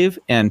 I believe,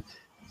 and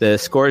the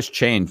scores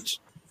changed.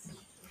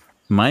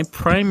 My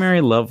primary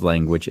love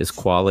language is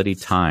quality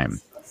time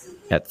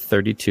at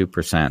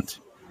 32%.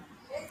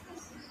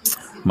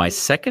 My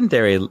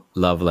secondary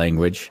love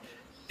language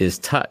is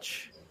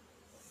touch.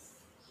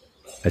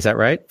 Is that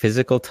right?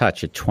 Physical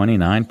touch at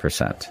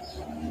 29%.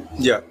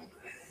 Yeah.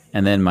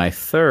 And then my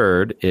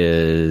third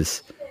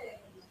is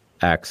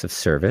acts of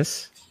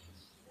service,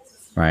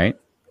 right?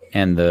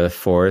 And the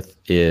fourth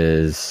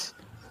is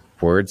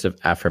words of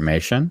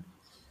affirmation.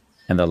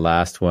 And the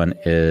last one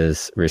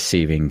is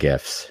receiving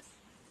gifts.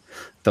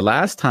 The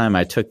last time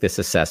I took this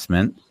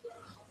assessment,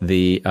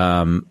 the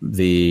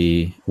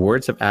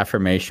words of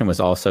affirmation was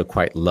also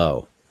quite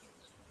low.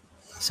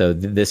 So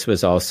this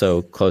was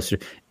also closer,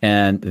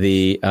 and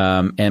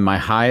and my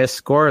highest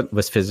score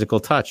was physical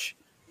touch,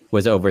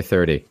 was over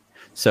 30.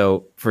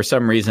 So for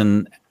some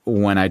reason,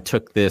 when I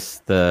took this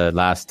the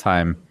last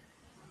time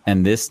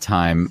and this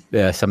time,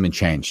 something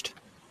changed.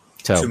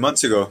 So 2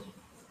 months ago.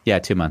 Yeah,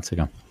 2 months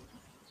ago.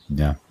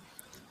 Yeah.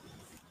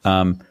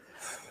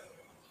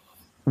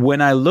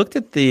 When I looked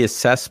at the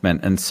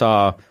assessment and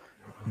saw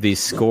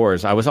these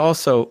scores, I was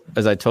also,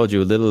 as I told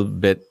you, a little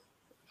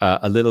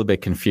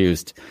bit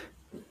confused.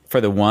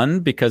 For the one,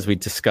 because we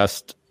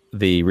discussed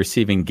the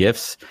receiving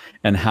gifts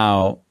and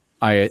how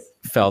I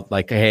felt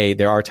like, hey,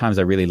 there are times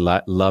I really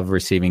love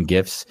receiving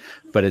gifts,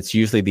 but it's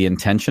usually the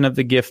intention of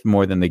the gift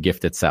more than the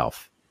gift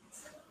itself.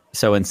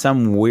 So in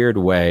some weird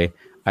way,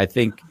 I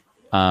think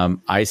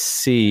I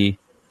see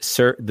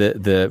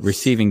the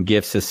receiving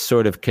gifts as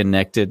sort of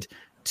connected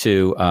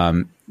to,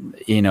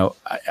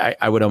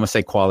 I would almost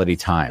say quality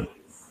time,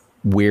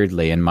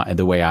 weirdly, in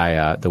the way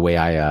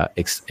I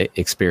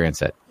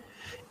experience it.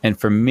 And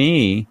for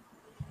me,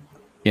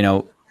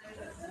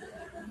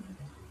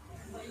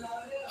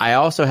 I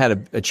also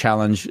had a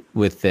challenge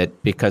with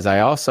it because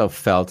I also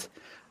felt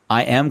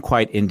I am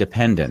quite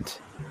independent.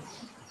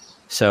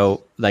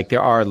 So, like,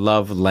 there are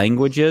love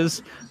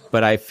languages,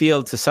 but I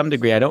feel to some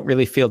degree I don't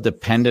really feel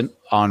dependent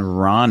on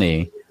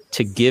Ronnie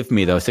to give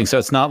me those things. So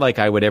it's not like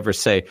I would ever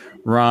say,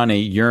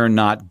 Ronnie, you're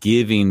not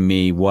giving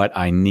me what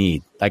I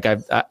need. Like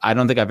I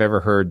don't think I've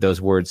ever heard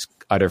those words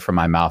uttered from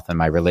my mouth in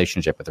my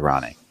relationship with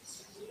Ronnie.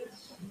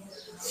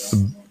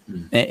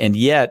 And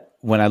yet,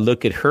 when I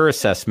look at her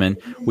assessment,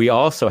 we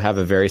also have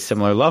a very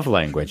similar love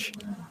language.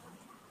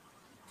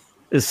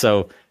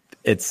 So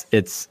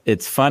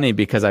it's funny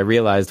because I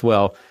realized,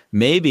 well,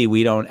 maybe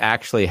we don't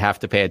actually have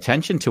to pay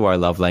attention to our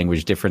love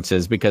language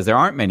differences because there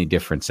aren't many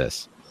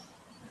differences.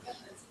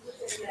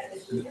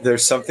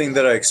 There's something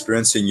that I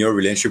experienced in your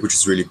relationship which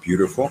is really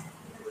beautiful.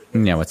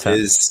 Yeah, what's that?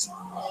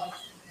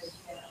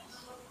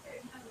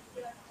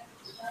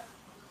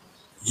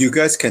 You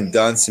guys can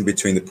dance in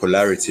between the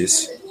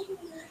polarities.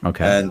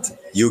 Okay. And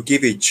you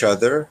give each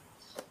other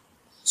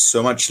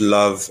so much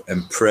love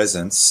and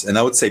presence. And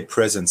I would say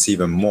presence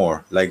even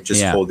more, like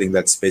just holding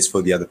that space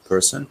for the other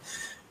person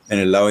and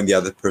allowing the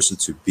other person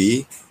to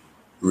be,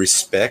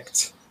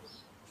 respect.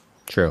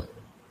 True.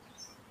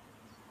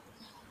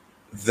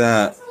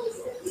 That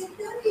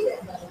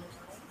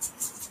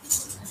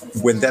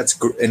when that's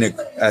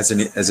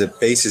as a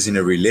basis in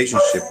a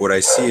relationship, what I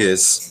see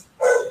is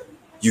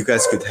you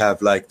guys could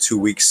have like 2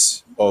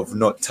 weeks of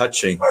not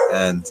touching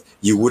and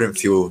you wouldn't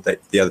feel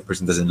that the other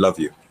person doesn't love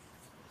you,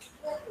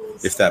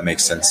 if that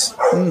makes sense.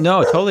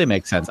 No, it totally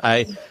makes sense.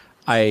 I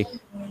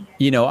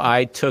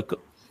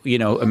took,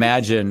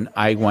 imagine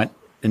I went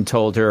and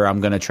told her I'm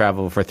going to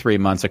travel for 3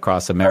 months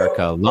across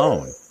America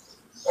alone,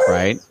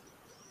 right?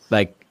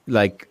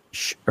 Like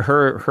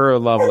her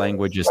love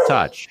language is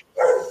touch.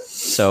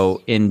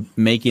 So in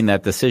making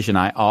that decision,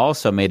 I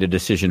also made a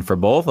decision for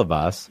both of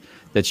us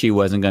that she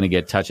wasn't going to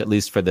get touched, at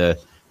least for I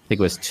think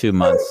it was 2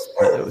 months.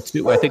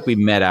 I think we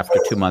met after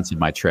 2 months of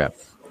my trip.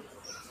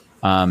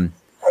 And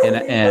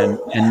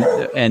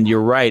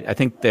you're right. I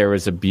think there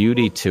was a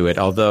beauty to it.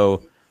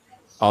 Although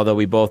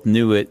we both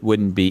knew it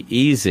wouldn't be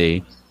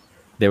easy,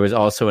 there was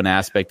also an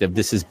aspect of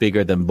this is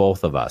bigger than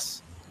both of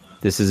us.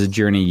 This is a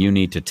journey you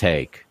need to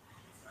take.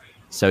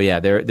 So yeah,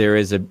 there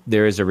is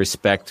a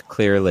respect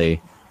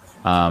clearly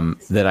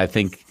that I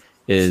think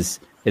is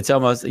It's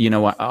almost, you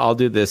know what, I'll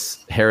do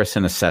this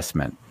Harrison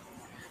assessment.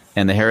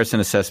 And the Harrison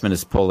assessment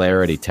is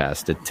polarity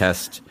test. It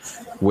tests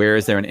where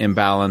is there an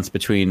imbalance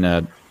between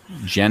a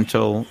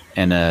gentle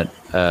and a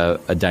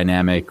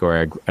dynamic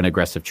or an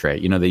aggressive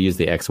trait. You know, they use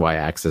the XY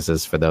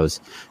axes for those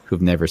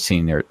who've never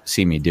seen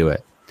me do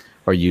it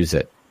or use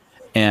it.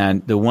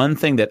 And the one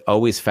thing that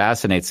always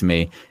fascinates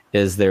me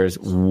is there's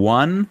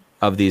one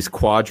of these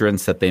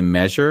quadrants that they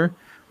measure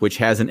which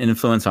has an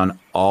influence on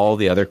all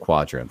the other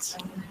quadrants.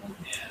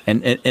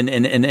 And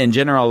in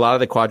general, a lot of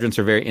the quadrants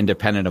are very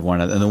independent of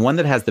one another. And the one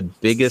that has the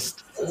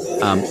biggest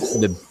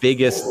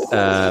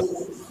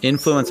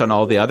influence on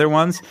all the other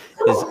ones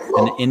is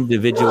an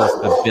individual's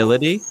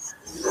ability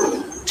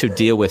to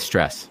deal with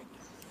stress.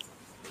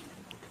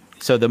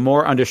 So the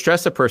more under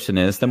stress a person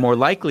is, the more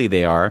likely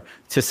they are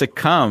to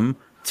succumb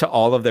to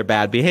all of their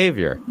bad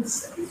behavior.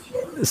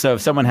 So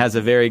if someone has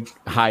a very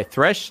high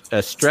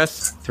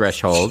stress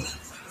threshold,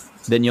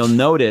 then you'll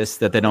notice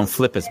that they don't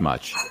flip as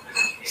much.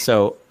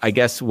 So I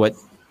guess what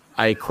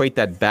I equate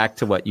that back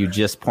to what you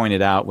just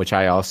pointed out, which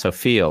I also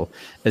feel,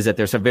 is that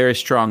there's a very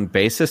strong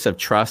basis of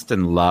trust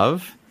and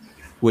love,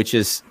 which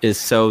is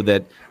so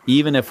that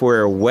even if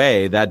we're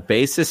away, that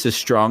basis is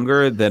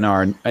stronger than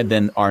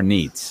our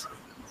needs.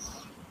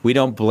 We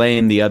don't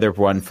blame the other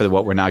one for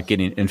what we're not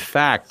getting. In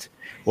fact,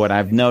 what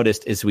I've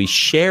noticed is we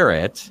share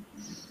it,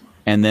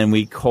 and then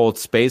we hold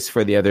space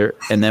for the other,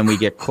 and then we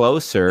get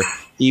closer,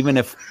 even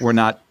if we're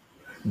not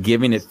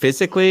giving it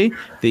physically.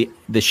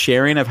 The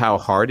sharing of how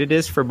hard it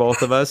is for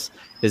both of us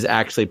is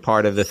actually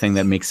part of the thing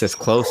that makes us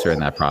closer in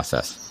that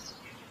process.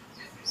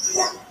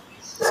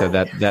 So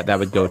that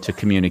would go to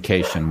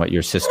communication, what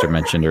your sister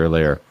mentioned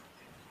earlier.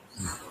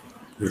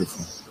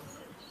 Beautiful.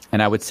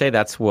 And I would say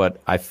that's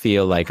what I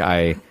feel like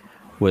I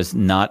was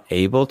not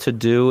able to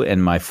do in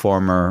my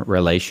former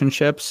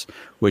relationships,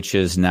 which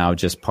is now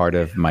just part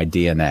of my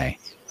DNA.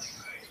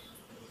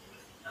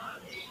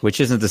 Which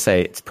isn't to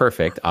say it's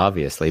perfect,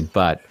 obviously,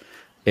 but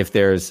if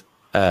there's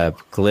a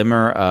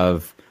glimmer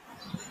of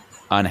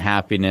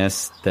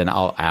unhappiness, then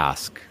I'll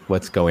ask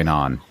what's going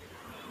on.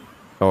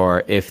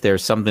 Or if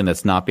there's something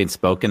that's not being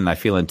spoken and I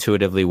feel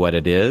intuitively what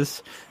it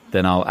is,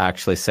 then I'll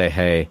actually say,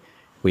 hey,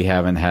 we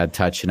haven't had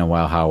touch in a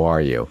while. How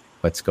are you?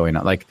 What's going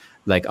on?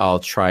 Like I'll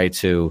try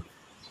to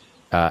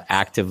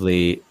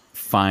actively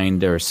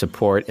find or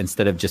support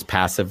instead of just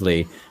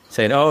passively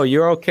saying, oh,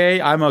 you're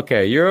okay, I'm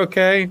okay, you're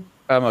okay,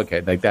 I'm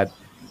okay. Like that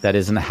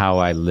isn't how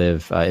I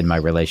live in my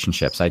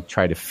relationships. I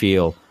try to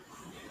feel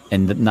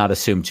and not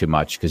assume too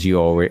much, because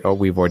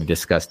we've already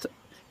discussed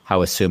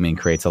how assuming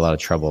creates a lot of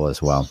trouble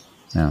as well.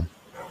 Yeah.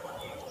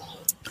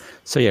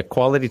 So yeah,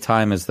 quality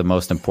time is the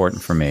most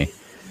important for me,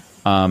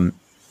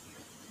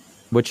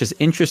 which is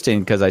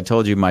interesting because I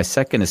told you my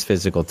second is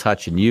physical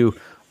touch, and you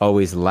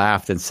always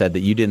laughed and said that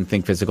you didn't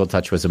think physical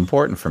touch was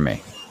important for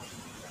me.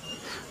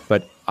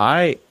 But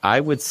I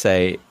would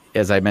say,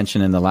 as I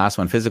mentioned in the last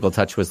one, physical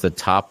touch was the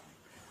top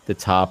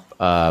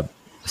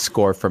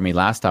score for me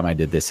last time I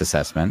did this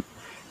assessment,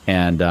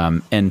 and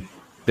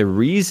the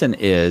reason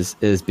is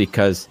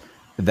because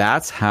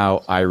that's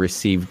how I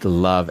received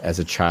love as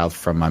a child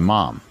from my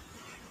mom.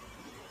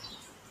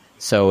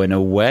 So in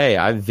a way,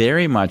 I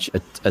very much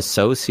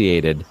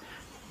associated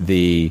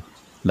the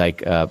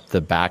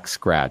back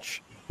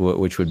scratch,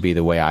 which would be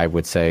the way I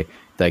would say,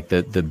 like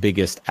the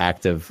biggest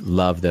act of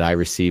love that I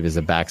receive is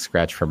a back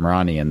scratch from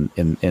Ronnie in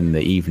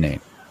the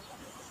evening.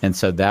 And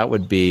so that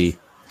would be,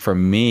 for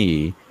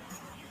me,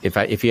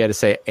 if you had to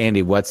say,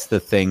 Andy, what's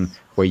the thing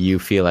where you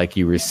feel like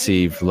you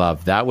receive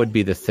love? That would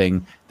be the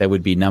thing that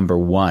would be number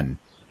one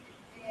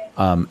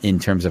in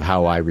terms of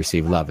how I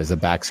receive love, is a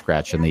back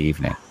scratch in the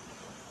evening.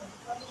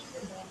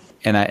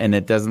 And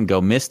it doesn't go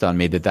missed on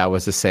me that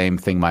was the same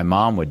thing my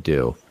mom would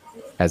do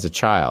as a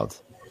child.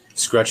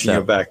 Scratching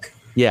your back.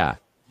 Yeah.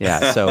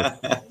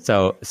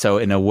 So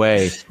in a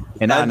way,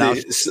 and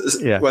Andy,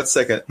 1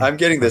 second. I'm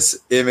getting this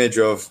image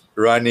of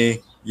Rani,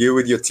 you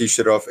with your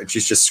t-shirt off, and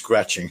she's just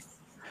scratching.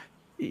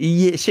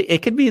 Yeah,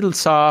 it can be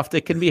soft,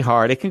 it can be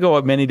hard, it can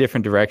go many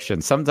different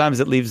directions.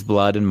 Sometimes it leaves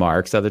blood and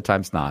marks, other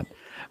times not.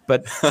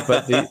 But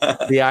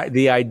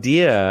the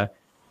idea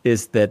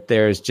is that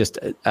there's just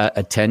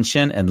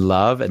attention and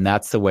love, and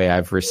that's the way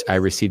I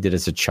received it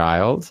as a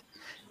child.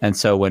 And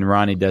so when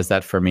Ronnie does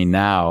that for me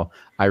now,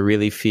 I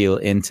really feel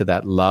into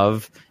that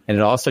love, and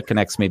it also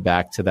connects me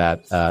back to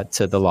that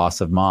to the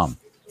loss of mom,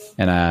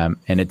 and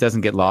it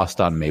doesn't get lost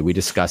on me. We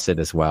discuss it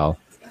as well,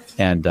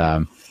 and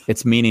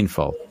it's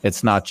meaningful.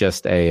 It's not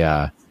just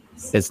a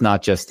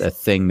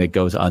thing that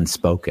goes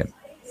unspoken.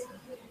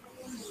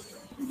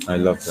 I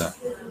love that.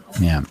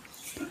 Yeah,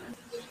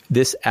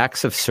 this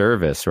acts of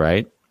service,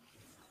 right?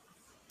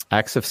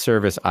 Acts of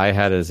service, I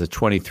had as a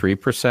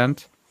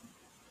 23%,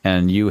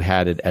 and you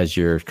had it as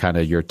your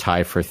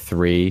tie for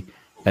 3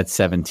 at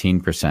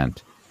 17%.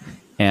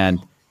 And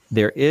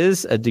there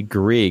is a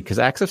degree, because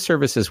acts of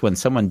service is when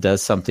someone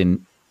does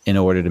something in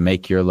order to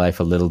make your life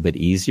a little bit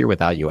easier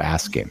without you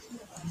asking.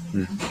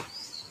 Mm-hmm.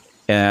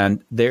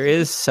 And there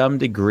is some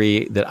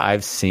degree that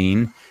I've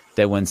seen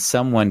that when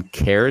someone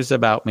cares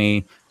about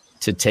me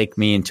to take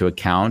me into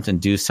account and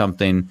do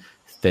something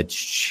that's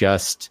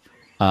just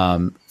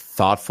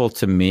thoughtful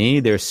to me,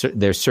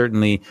 there's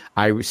certainly,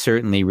 I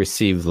certainly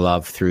receive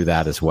love through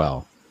that as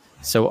well.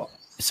 So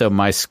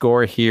my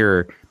score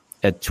here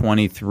at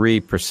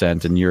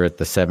 23% and you're at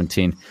the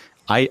 17,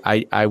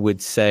 I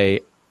would say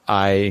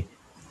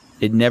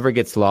it never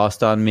gets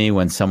lost on me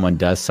when someone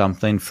does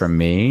something for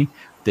me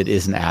that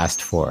isn't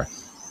asked for.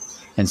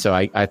 And so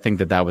I think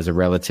that was a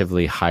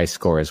relatively high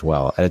score as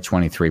well at a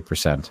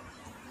 23%.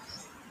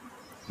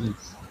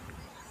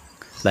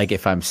 Like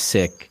if I'm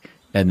sick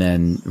and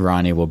then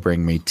Ronnie will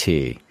bring me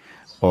tea,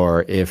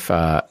 or if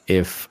I'm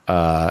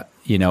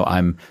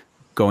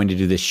going to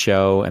do this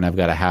show and I've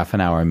got a half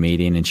an hour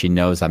meeting and she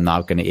knows I'm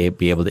not going to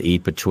be able to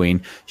eat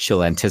between,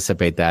 she'll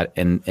anticipate that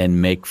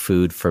and make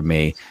food for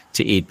me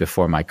to eat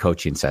before my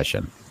coaching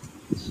session.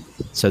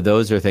 So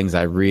those are things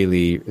I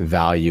really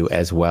value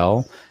as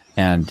well.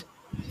 And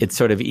it's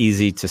sort of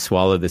easy to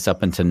swallow this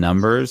up into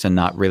numbers and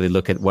not really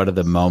look at what are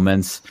the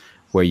moments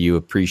where you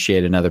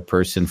appreciate another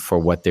person for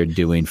what they're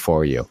doing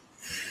for you.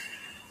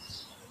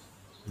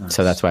 Nice.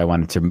 So that's why I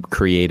wanted to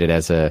create it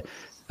as a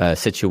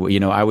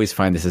situation. I always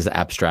find this is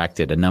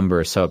abstracted. A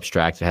number is so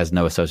abstract, it has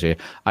no association.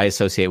 I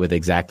associate with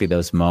exactly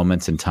those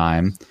moments in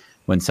time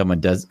when someone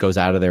goes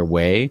out of their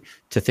way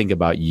to think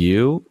about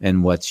you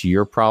and what's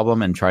your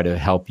problem and try to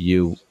help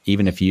you,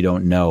 even if you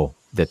don't know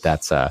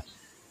that's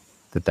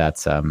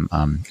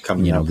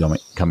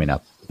coming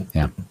up.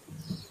 Yeah.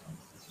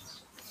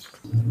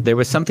 There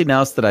was something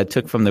else that I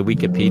took from the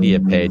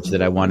Wikipedia page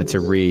that I wanted to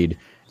read.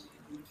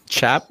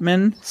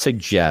 Chapman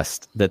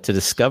suggests that to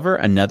discover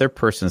another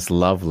person's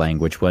love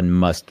language, one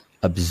must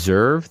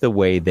observe the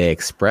way they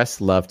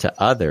express love to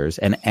others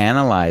and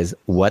analyze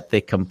what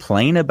they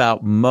complain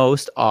about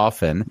most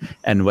often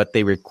and what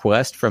they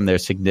request from their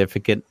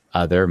significant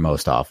other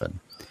most often.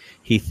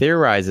 He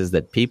theorizes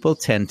that people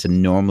tend to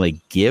normally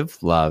give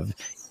love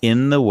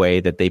in the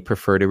way that they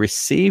prefer to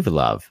receive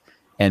love,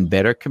 and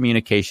better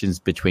communications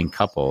between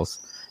couples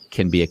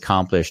can be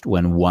accomplished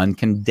when one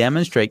can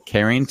demonstrate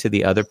caring to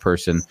the other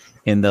person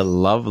in the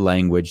love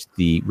language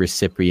the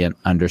recipient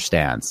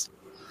understands.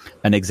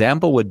 An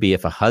example would be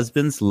if a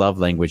husband's love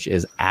language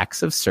is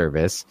acts of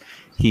service,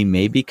 he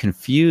may be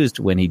confused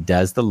when he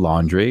does the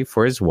laundry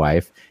for his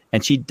wife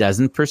and she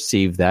doesn't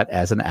perceive that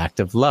as an act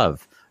of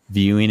love,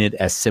 viewing it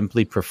as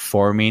simply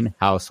performing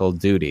household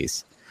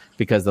duties.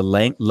 Because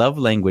the love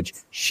language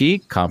she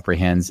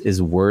comprehends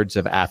is words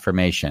of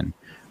affirmation,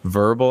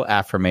 verbal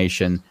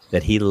affirmation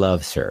that he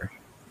loves her.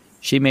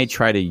 She may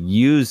try to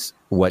use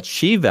what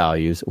she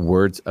values,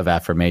 words of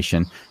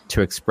affirmation,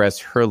 to express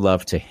her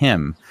love to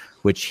him,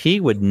 which he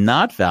would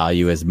not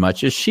value as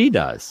much as she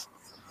does.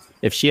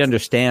 If she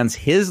understands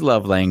his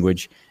love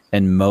language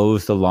and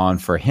mows the lawn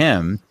for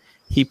him,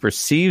 he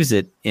perceives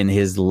it in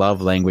his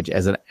love language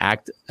as an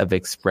act of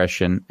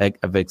expressing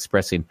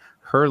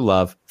her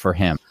love for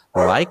him.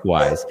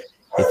 Likewise,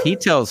 if he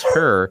tells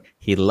her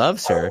he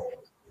loves her,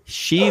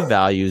 she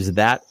values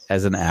that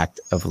as an act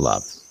of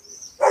love.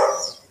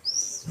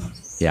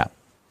 Yeah.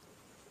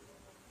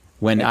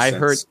 When I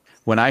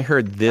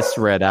heard this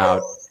read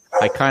out,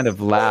 I kind of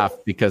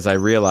laughed because I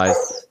realized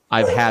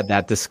I've had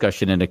that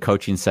discussion in a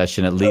coaching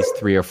session at least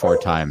 3 or 4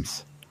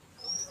 times.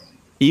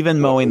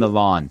 Even mowing the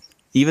lawn,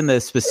 even the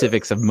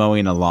specifics of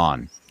mowing a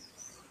lawn.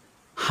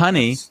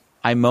 Honey,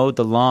 I mowed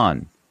the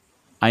lawn.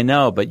 I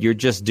know, but you're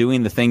just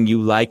doing the thing you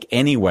like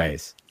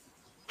anyways.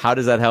 How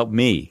does that help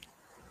me?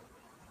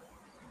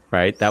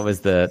 Right? That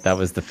was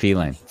the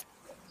feeling.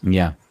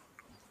 Yeah.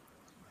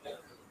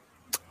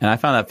 And I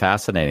found that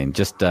fascinating.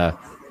 Just that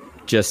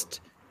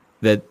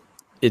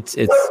it's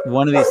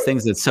one of these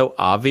things that's so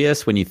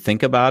obvious when you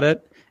think about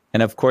it.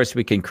 And of course,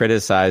 we can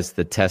criticize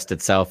the test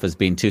itself as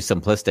being too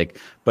simplistic.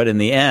 But in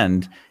the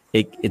end,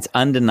 it's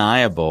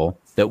undeniable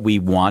that we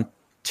want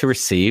to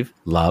receive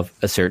love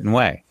a certain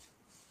way.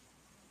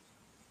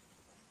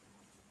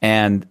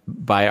 And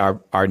by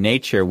our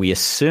nature, we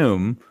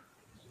assume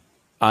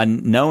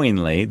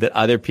unknowingly that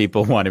other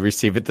people want to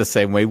receive it the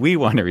same way we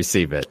want to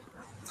receive it.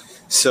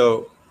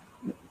 So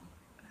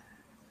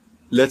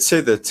let's say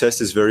the test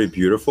is very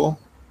beautiful.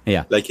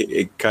 Yeah. Like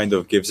it kind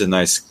of gives a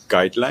nice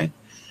guideline.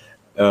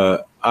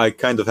 I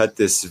kind of had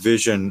this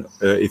vision,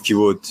 if you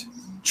would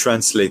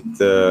translate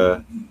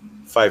the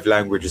 5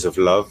 languages of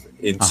love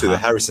into the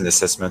Harrison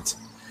assessment.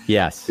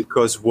 Yes.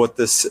 Because what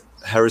this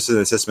Harrison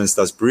assessment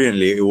does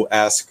brilliantly, it will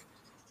ask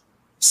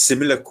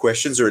similar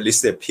questions, or at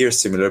least they appear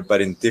similar,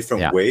 but in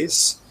different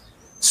ways.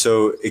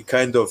 So it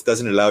kind of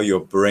doesn't allow your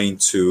brain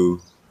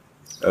to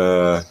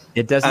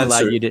it doesn't allow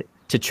you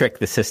to trick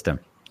the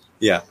system.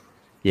 Yeah.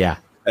 Yeah.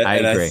 I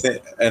agree.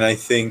 I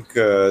think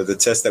the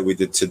test that we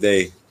did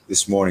today,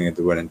 this morning at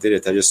the when I did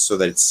it, I just saw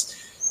that it's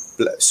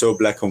so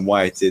black and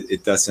white.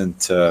 It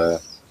doesn't,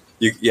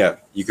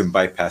 you can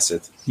bypass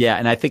it. Yeah.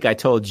 And I think I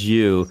told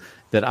you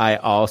that I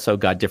also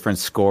got different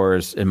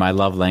scores and my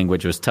love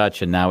language was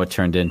touch, and now it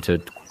turned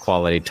into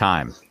quality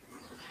time.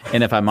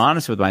 And if I'm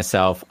honest with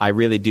myself, I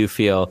really do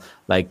feel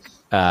like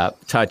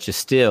touch is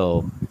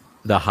still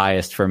the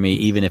highest for me,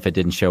 even if it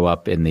didn't show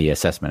up in the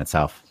assessment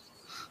itself.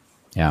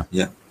 Yeah.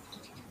 Yeah.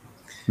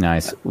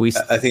 Nice.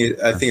 I think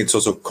it's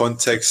also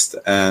context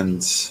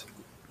and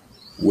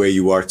where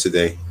you are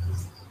today.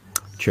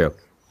 True.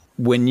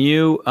 When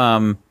you,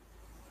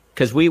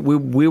 because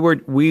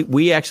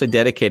we actually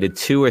dedicated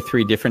 2 or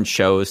 3 different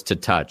shows to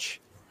touch.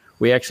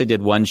 We actually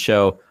did one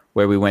show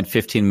where we went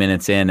 15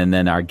 minutes in, and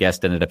then our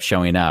guest ended up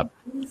showing up.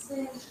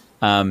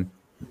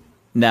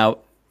 Now,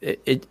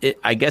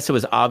 I guess it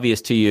was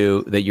obvious to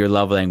you that your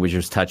love language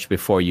was touch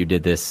before you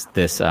did this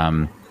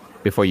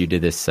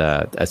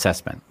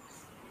assessment.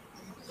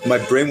 My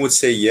brain would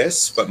say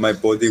yes, but my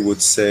body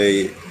would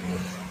say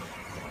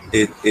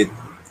it.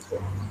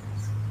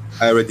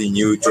 I already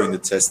knew during the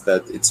test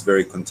that it's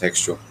very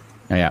contextual.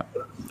 Yeah.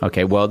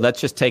 Okay. Well, let's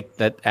just take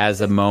that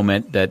as a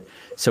moment that.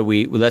 So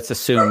let's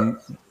assume,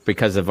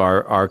 because of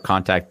our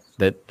contact,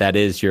 that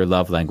is your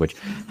love language.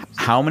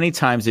 How many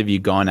times have you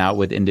gone out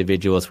with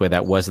individuals where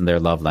that wasn't their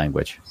love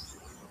language?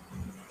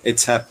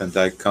 It's happened.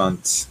 I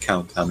can't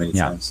count how many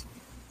times.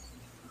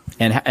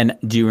 And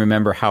do you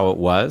remember how it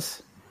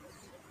was?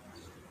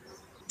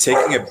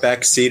 Taking a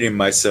back seat in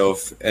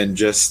myself and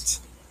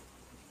just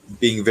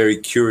being very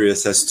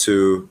curious as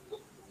to,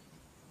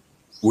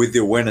 with the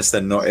awareness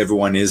that not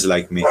everyone is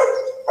like me.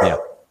 Yeah.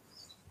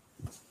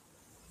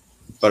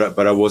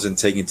 But I wasn't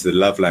taking to the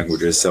love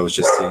languages. I was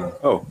just saying,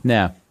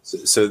 yeah.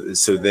 So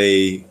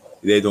they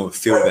don't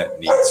feel that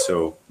need.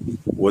 So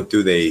what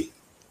do they?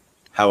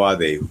 How are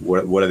they?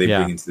 What are they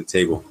bringing to the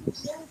table?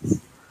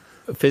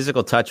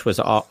 Physical touch was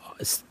all.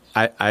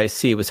 I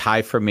see it was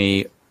high for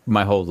me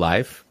my whole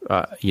life.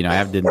 I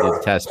didn't do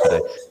the test, but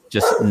I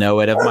just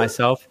know it of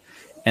myself.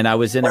 And I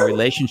was in a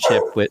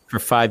relationship for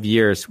 5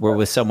 years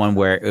with someone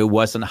where it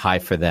wasn't high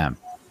for them.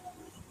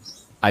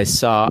 I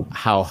saw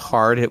how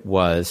hard it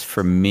was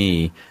for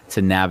me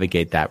to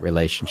navigate that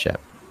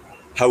relationship.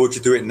 How would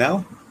you do it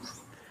now?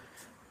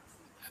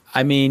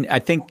 I mean, I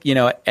think,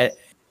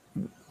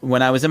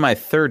 when I was in my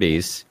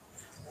 30s,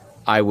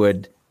 I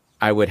would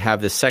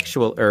have the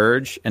sexual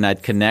urge, and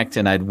I'd connect,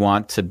 and I'd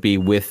want to be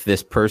with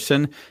this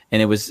person.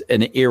 And it was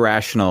an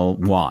irrational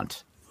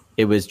want.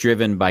 It was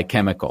driven by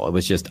chemical. It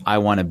was just, I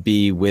want to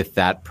be with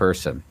that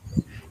person.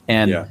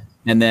 And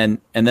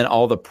then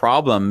all the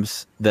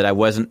problems that I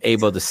wasn't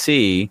able to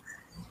see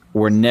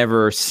were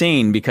never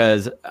seen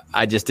because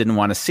I just didn't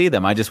want to see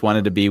them. I just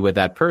wanted to be with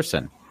that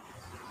person.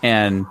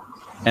 And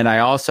I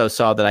also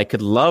saw that I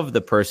could love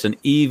the person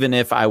even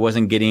if I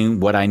wasn't getting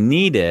what I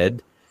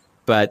needed,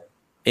 but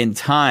in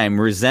time,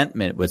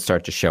 resentment would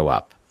start to show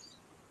up.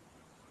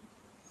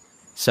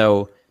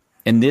 So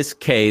in this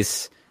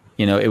case,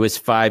 it was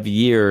 5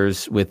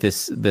 years with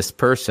this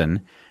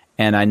person.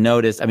 And I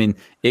noticed,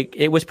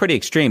 it was pretty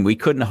extreme. We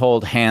couldn't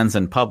hold hands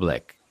in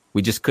public.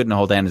 We just couldn't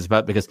hold hands in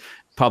public because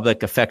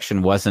public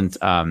affection wasn't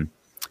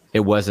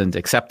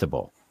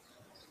acceptable.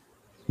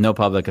 No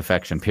public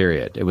affection,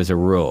 period. It was a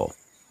rule.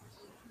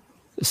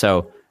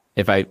 So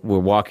if I were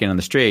walking on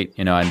the street,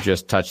 and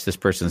just touch this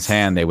person's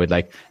hand,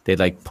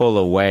 they'd pull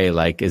away,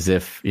 like as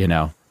if,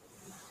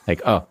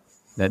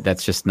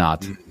 that's just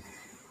not.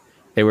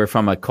 They were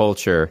from a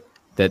culture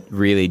that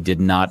really did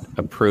not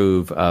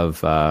approve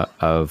of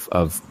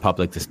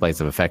public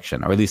displays of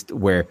affection, or at least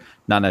where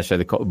not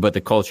necessarily, but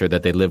the culture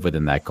that they live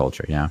within that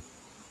culture. Yeah.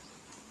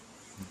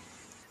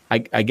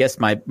 I guess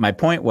my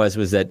point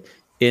was that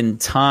in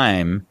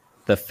time,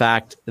 the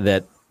fact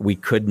that we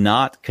could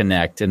not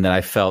connect and that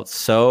I felt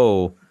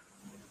so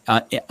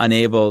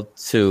unable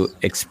to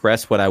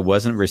express what I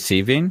wasn't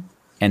receiving,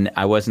 and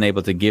I wasn't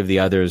able to give the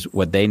others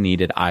what they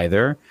needed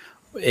either.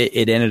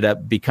 It ended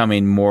up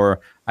becoming more.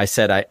 I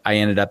said I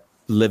ended up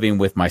living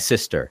with my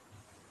sister,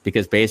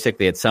 because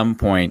basically at some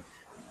point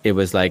it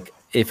was like,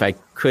 if I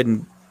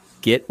couldn't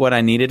get what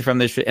I needed from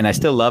this, and I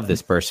still love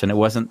this person,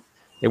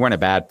 they weren't a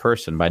bad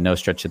person by no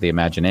stretch of the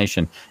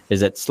imagination,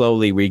 is that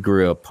slowly we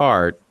grew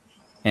apart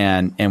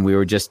and we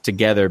were just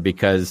together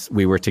because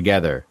we were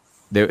together.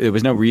 There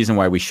was no reason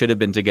why we should have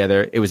been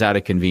together. It was out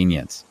of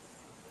convenience.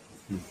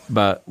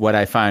 But what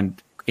I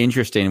found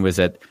interesting was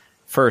that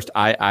first,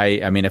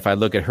 I mean, if I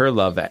look at her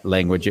love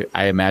language,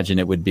 I imagine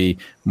it would be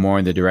more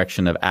in the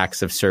direction of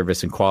acts of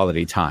service and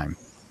quality time,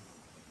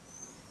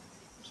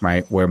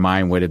 right? Where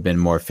mine would have been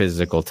more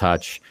physical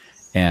touch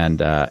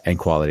and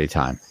quality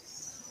time.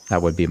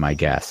 That would be my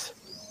guess.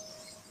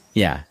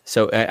 Yeah.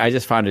 So I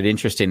just found it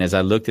interesting as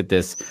I looked at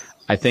this.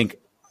 I think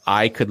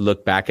I could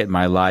look back at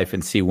my life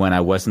and see when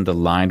I wasn't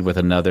aligned with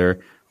another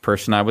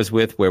person I was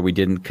with, where we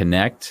didn't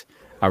connect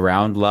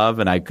around love,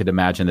 and I could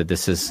imagine that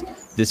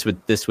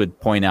this would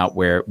point out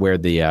where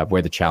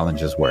the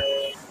challenges were.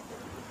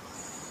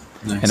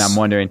 Nice. And I'm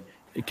wondering,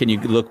 can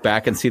you look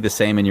back and see the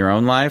same in your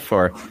own life,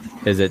 or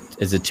is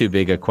it too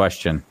big a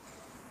question?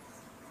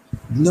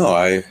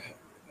 No,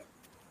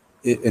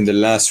 in the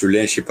last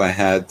relationship I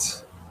had,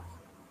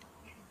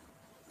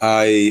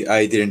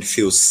 I didn't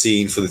feel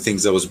seen for the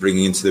things I was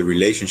bringing into the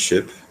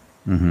relationship,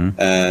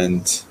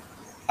 and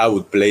I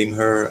would blame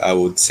her. I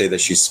would say that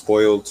she's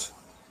spoiled.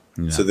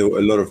 Yeah. So there were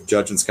a lot of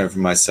judgments coming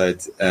from my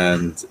side,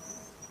 and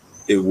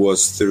it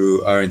was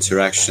through our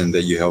interaction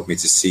that you helped me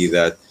to see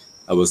that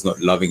I was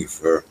not loving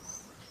her.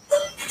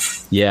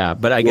 Yeah,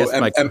 but I guess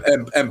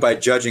and by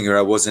judging her,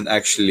 I wasn't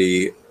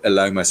actually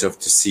allowing myself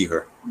to see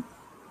her.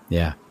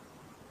 Yeah.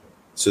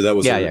 So that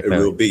was a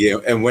real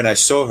big. And when I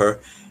saw her,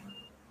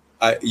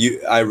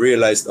 I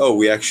realized, oh,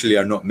 we actually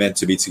are not meant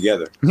to be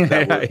together.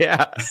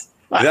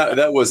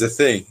 That was a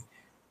thing.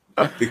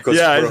 Because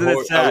isn't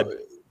it sad?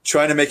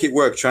 Trying to make it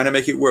work.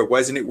 Why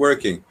isn't it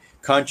working?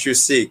 Can't you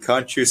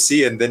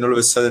see? And then all of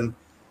a sudden,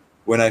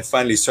 when I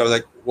finally saw, I was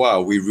like,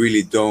 wow, we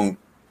really don't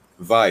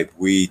vibe.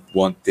 We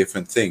want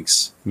different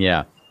things.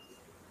 Yeah,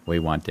 we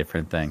want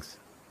different things.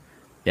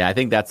 Yeah, I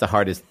think that's the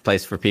hardest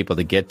place for people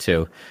to get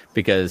to,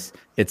 because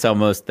it's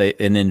almost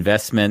an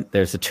investment.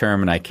 There's a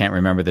term, and I can't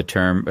remember the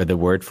term or the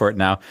word for it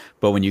now,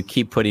 but when you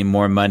keep putting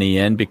more money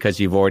in because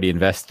you've already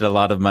invested a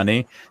lot of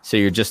money, so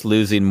you're just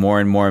losing more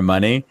and more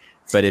money.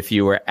 But if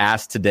you were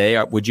asked today,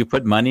 would you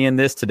put money in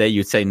this today?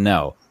 You'd say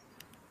no,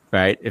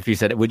 right? If you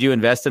said, would you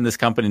invest in this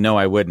company? No,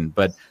 I wouldn't.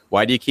 But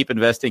why do you keep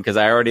investing? Because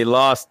I already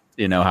lost,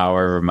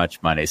 however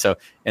much money. So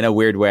in a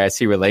weird way, I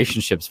see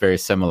relationships very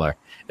similar,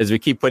 as we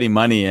keep putting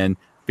money in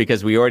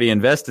because we already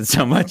invested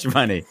so much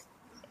money.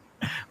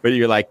 But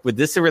you're like, is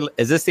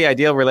this the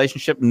ideal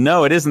relationship?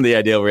 No, it isn't the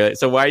ideal relationship.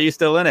 So why are you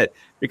still in it?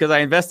 Because I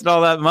invested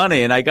all that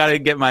money and I got to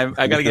get my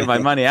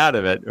money out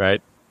of it,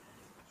 right?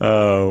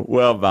 Oh,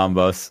 well,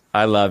 Bambos,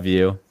 I love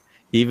you.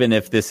 Even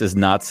if this is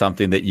not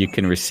something that you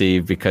can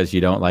receive because you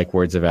don't like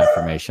words of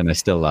affirmation, I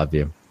still love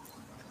you.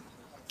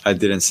 I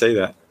didn't say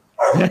that.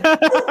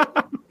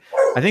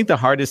 I think the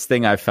hardest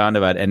thing I've found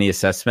about any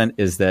assessment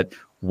is that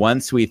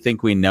once we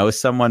think we know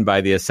someone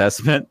by the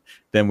assessment,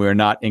 then we're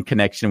not in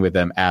connection with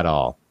them at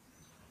all.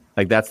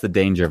 Like, that's the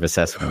danger of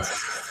assessments.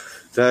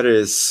 That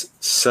is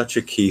such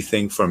a key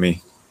thing for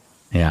me.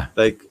 Yeah.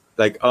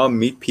 Like I'll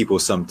meet people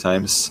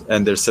sometimes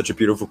and there's such a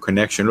beautiful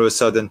connection. All of a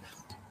sudden,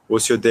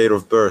 what's your date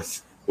of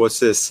birth? What's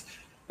this?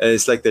 And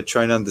it's like they're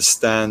trying to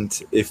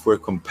understand if we're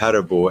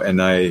compatible,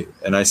 and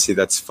I see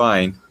that's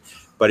fine.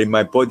 But in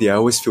my body, I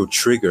always feel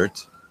triggered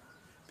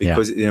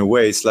because in a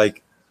way, it's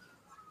like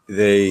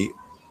I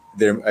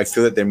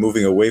feel that they're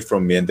moving away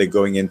from me and they're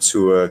going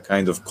into a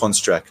kind of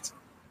construct.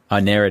 A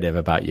narrative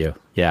about you.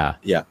 Yeah.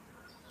 Yeah.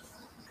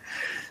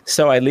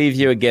 So I leave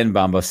you again,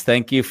 Bambos.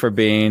 Thank you for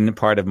being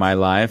part of my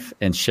life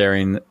and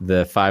sharing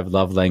the 5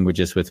 love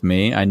languages with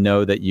me. I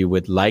know that you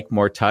would like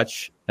more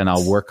touch, and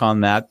I'll work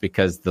on that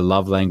because the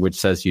love language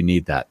says you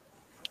need that.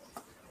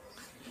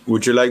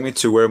 Would you like me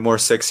to wear more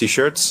sexy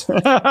shirts?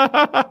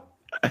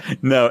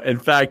 No, in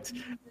fact,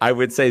 I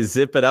would say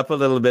zip it up a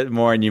little bit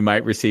more and you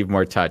might receive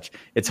more touch.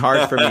 It's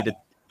hard for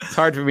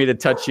me to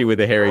touch you with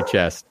a hairy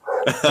chest.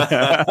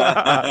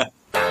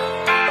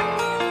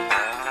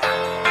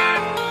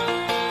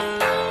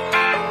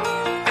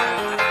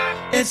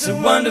 It's a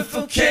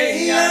wonderful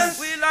chaos.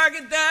 We like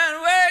it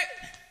that way.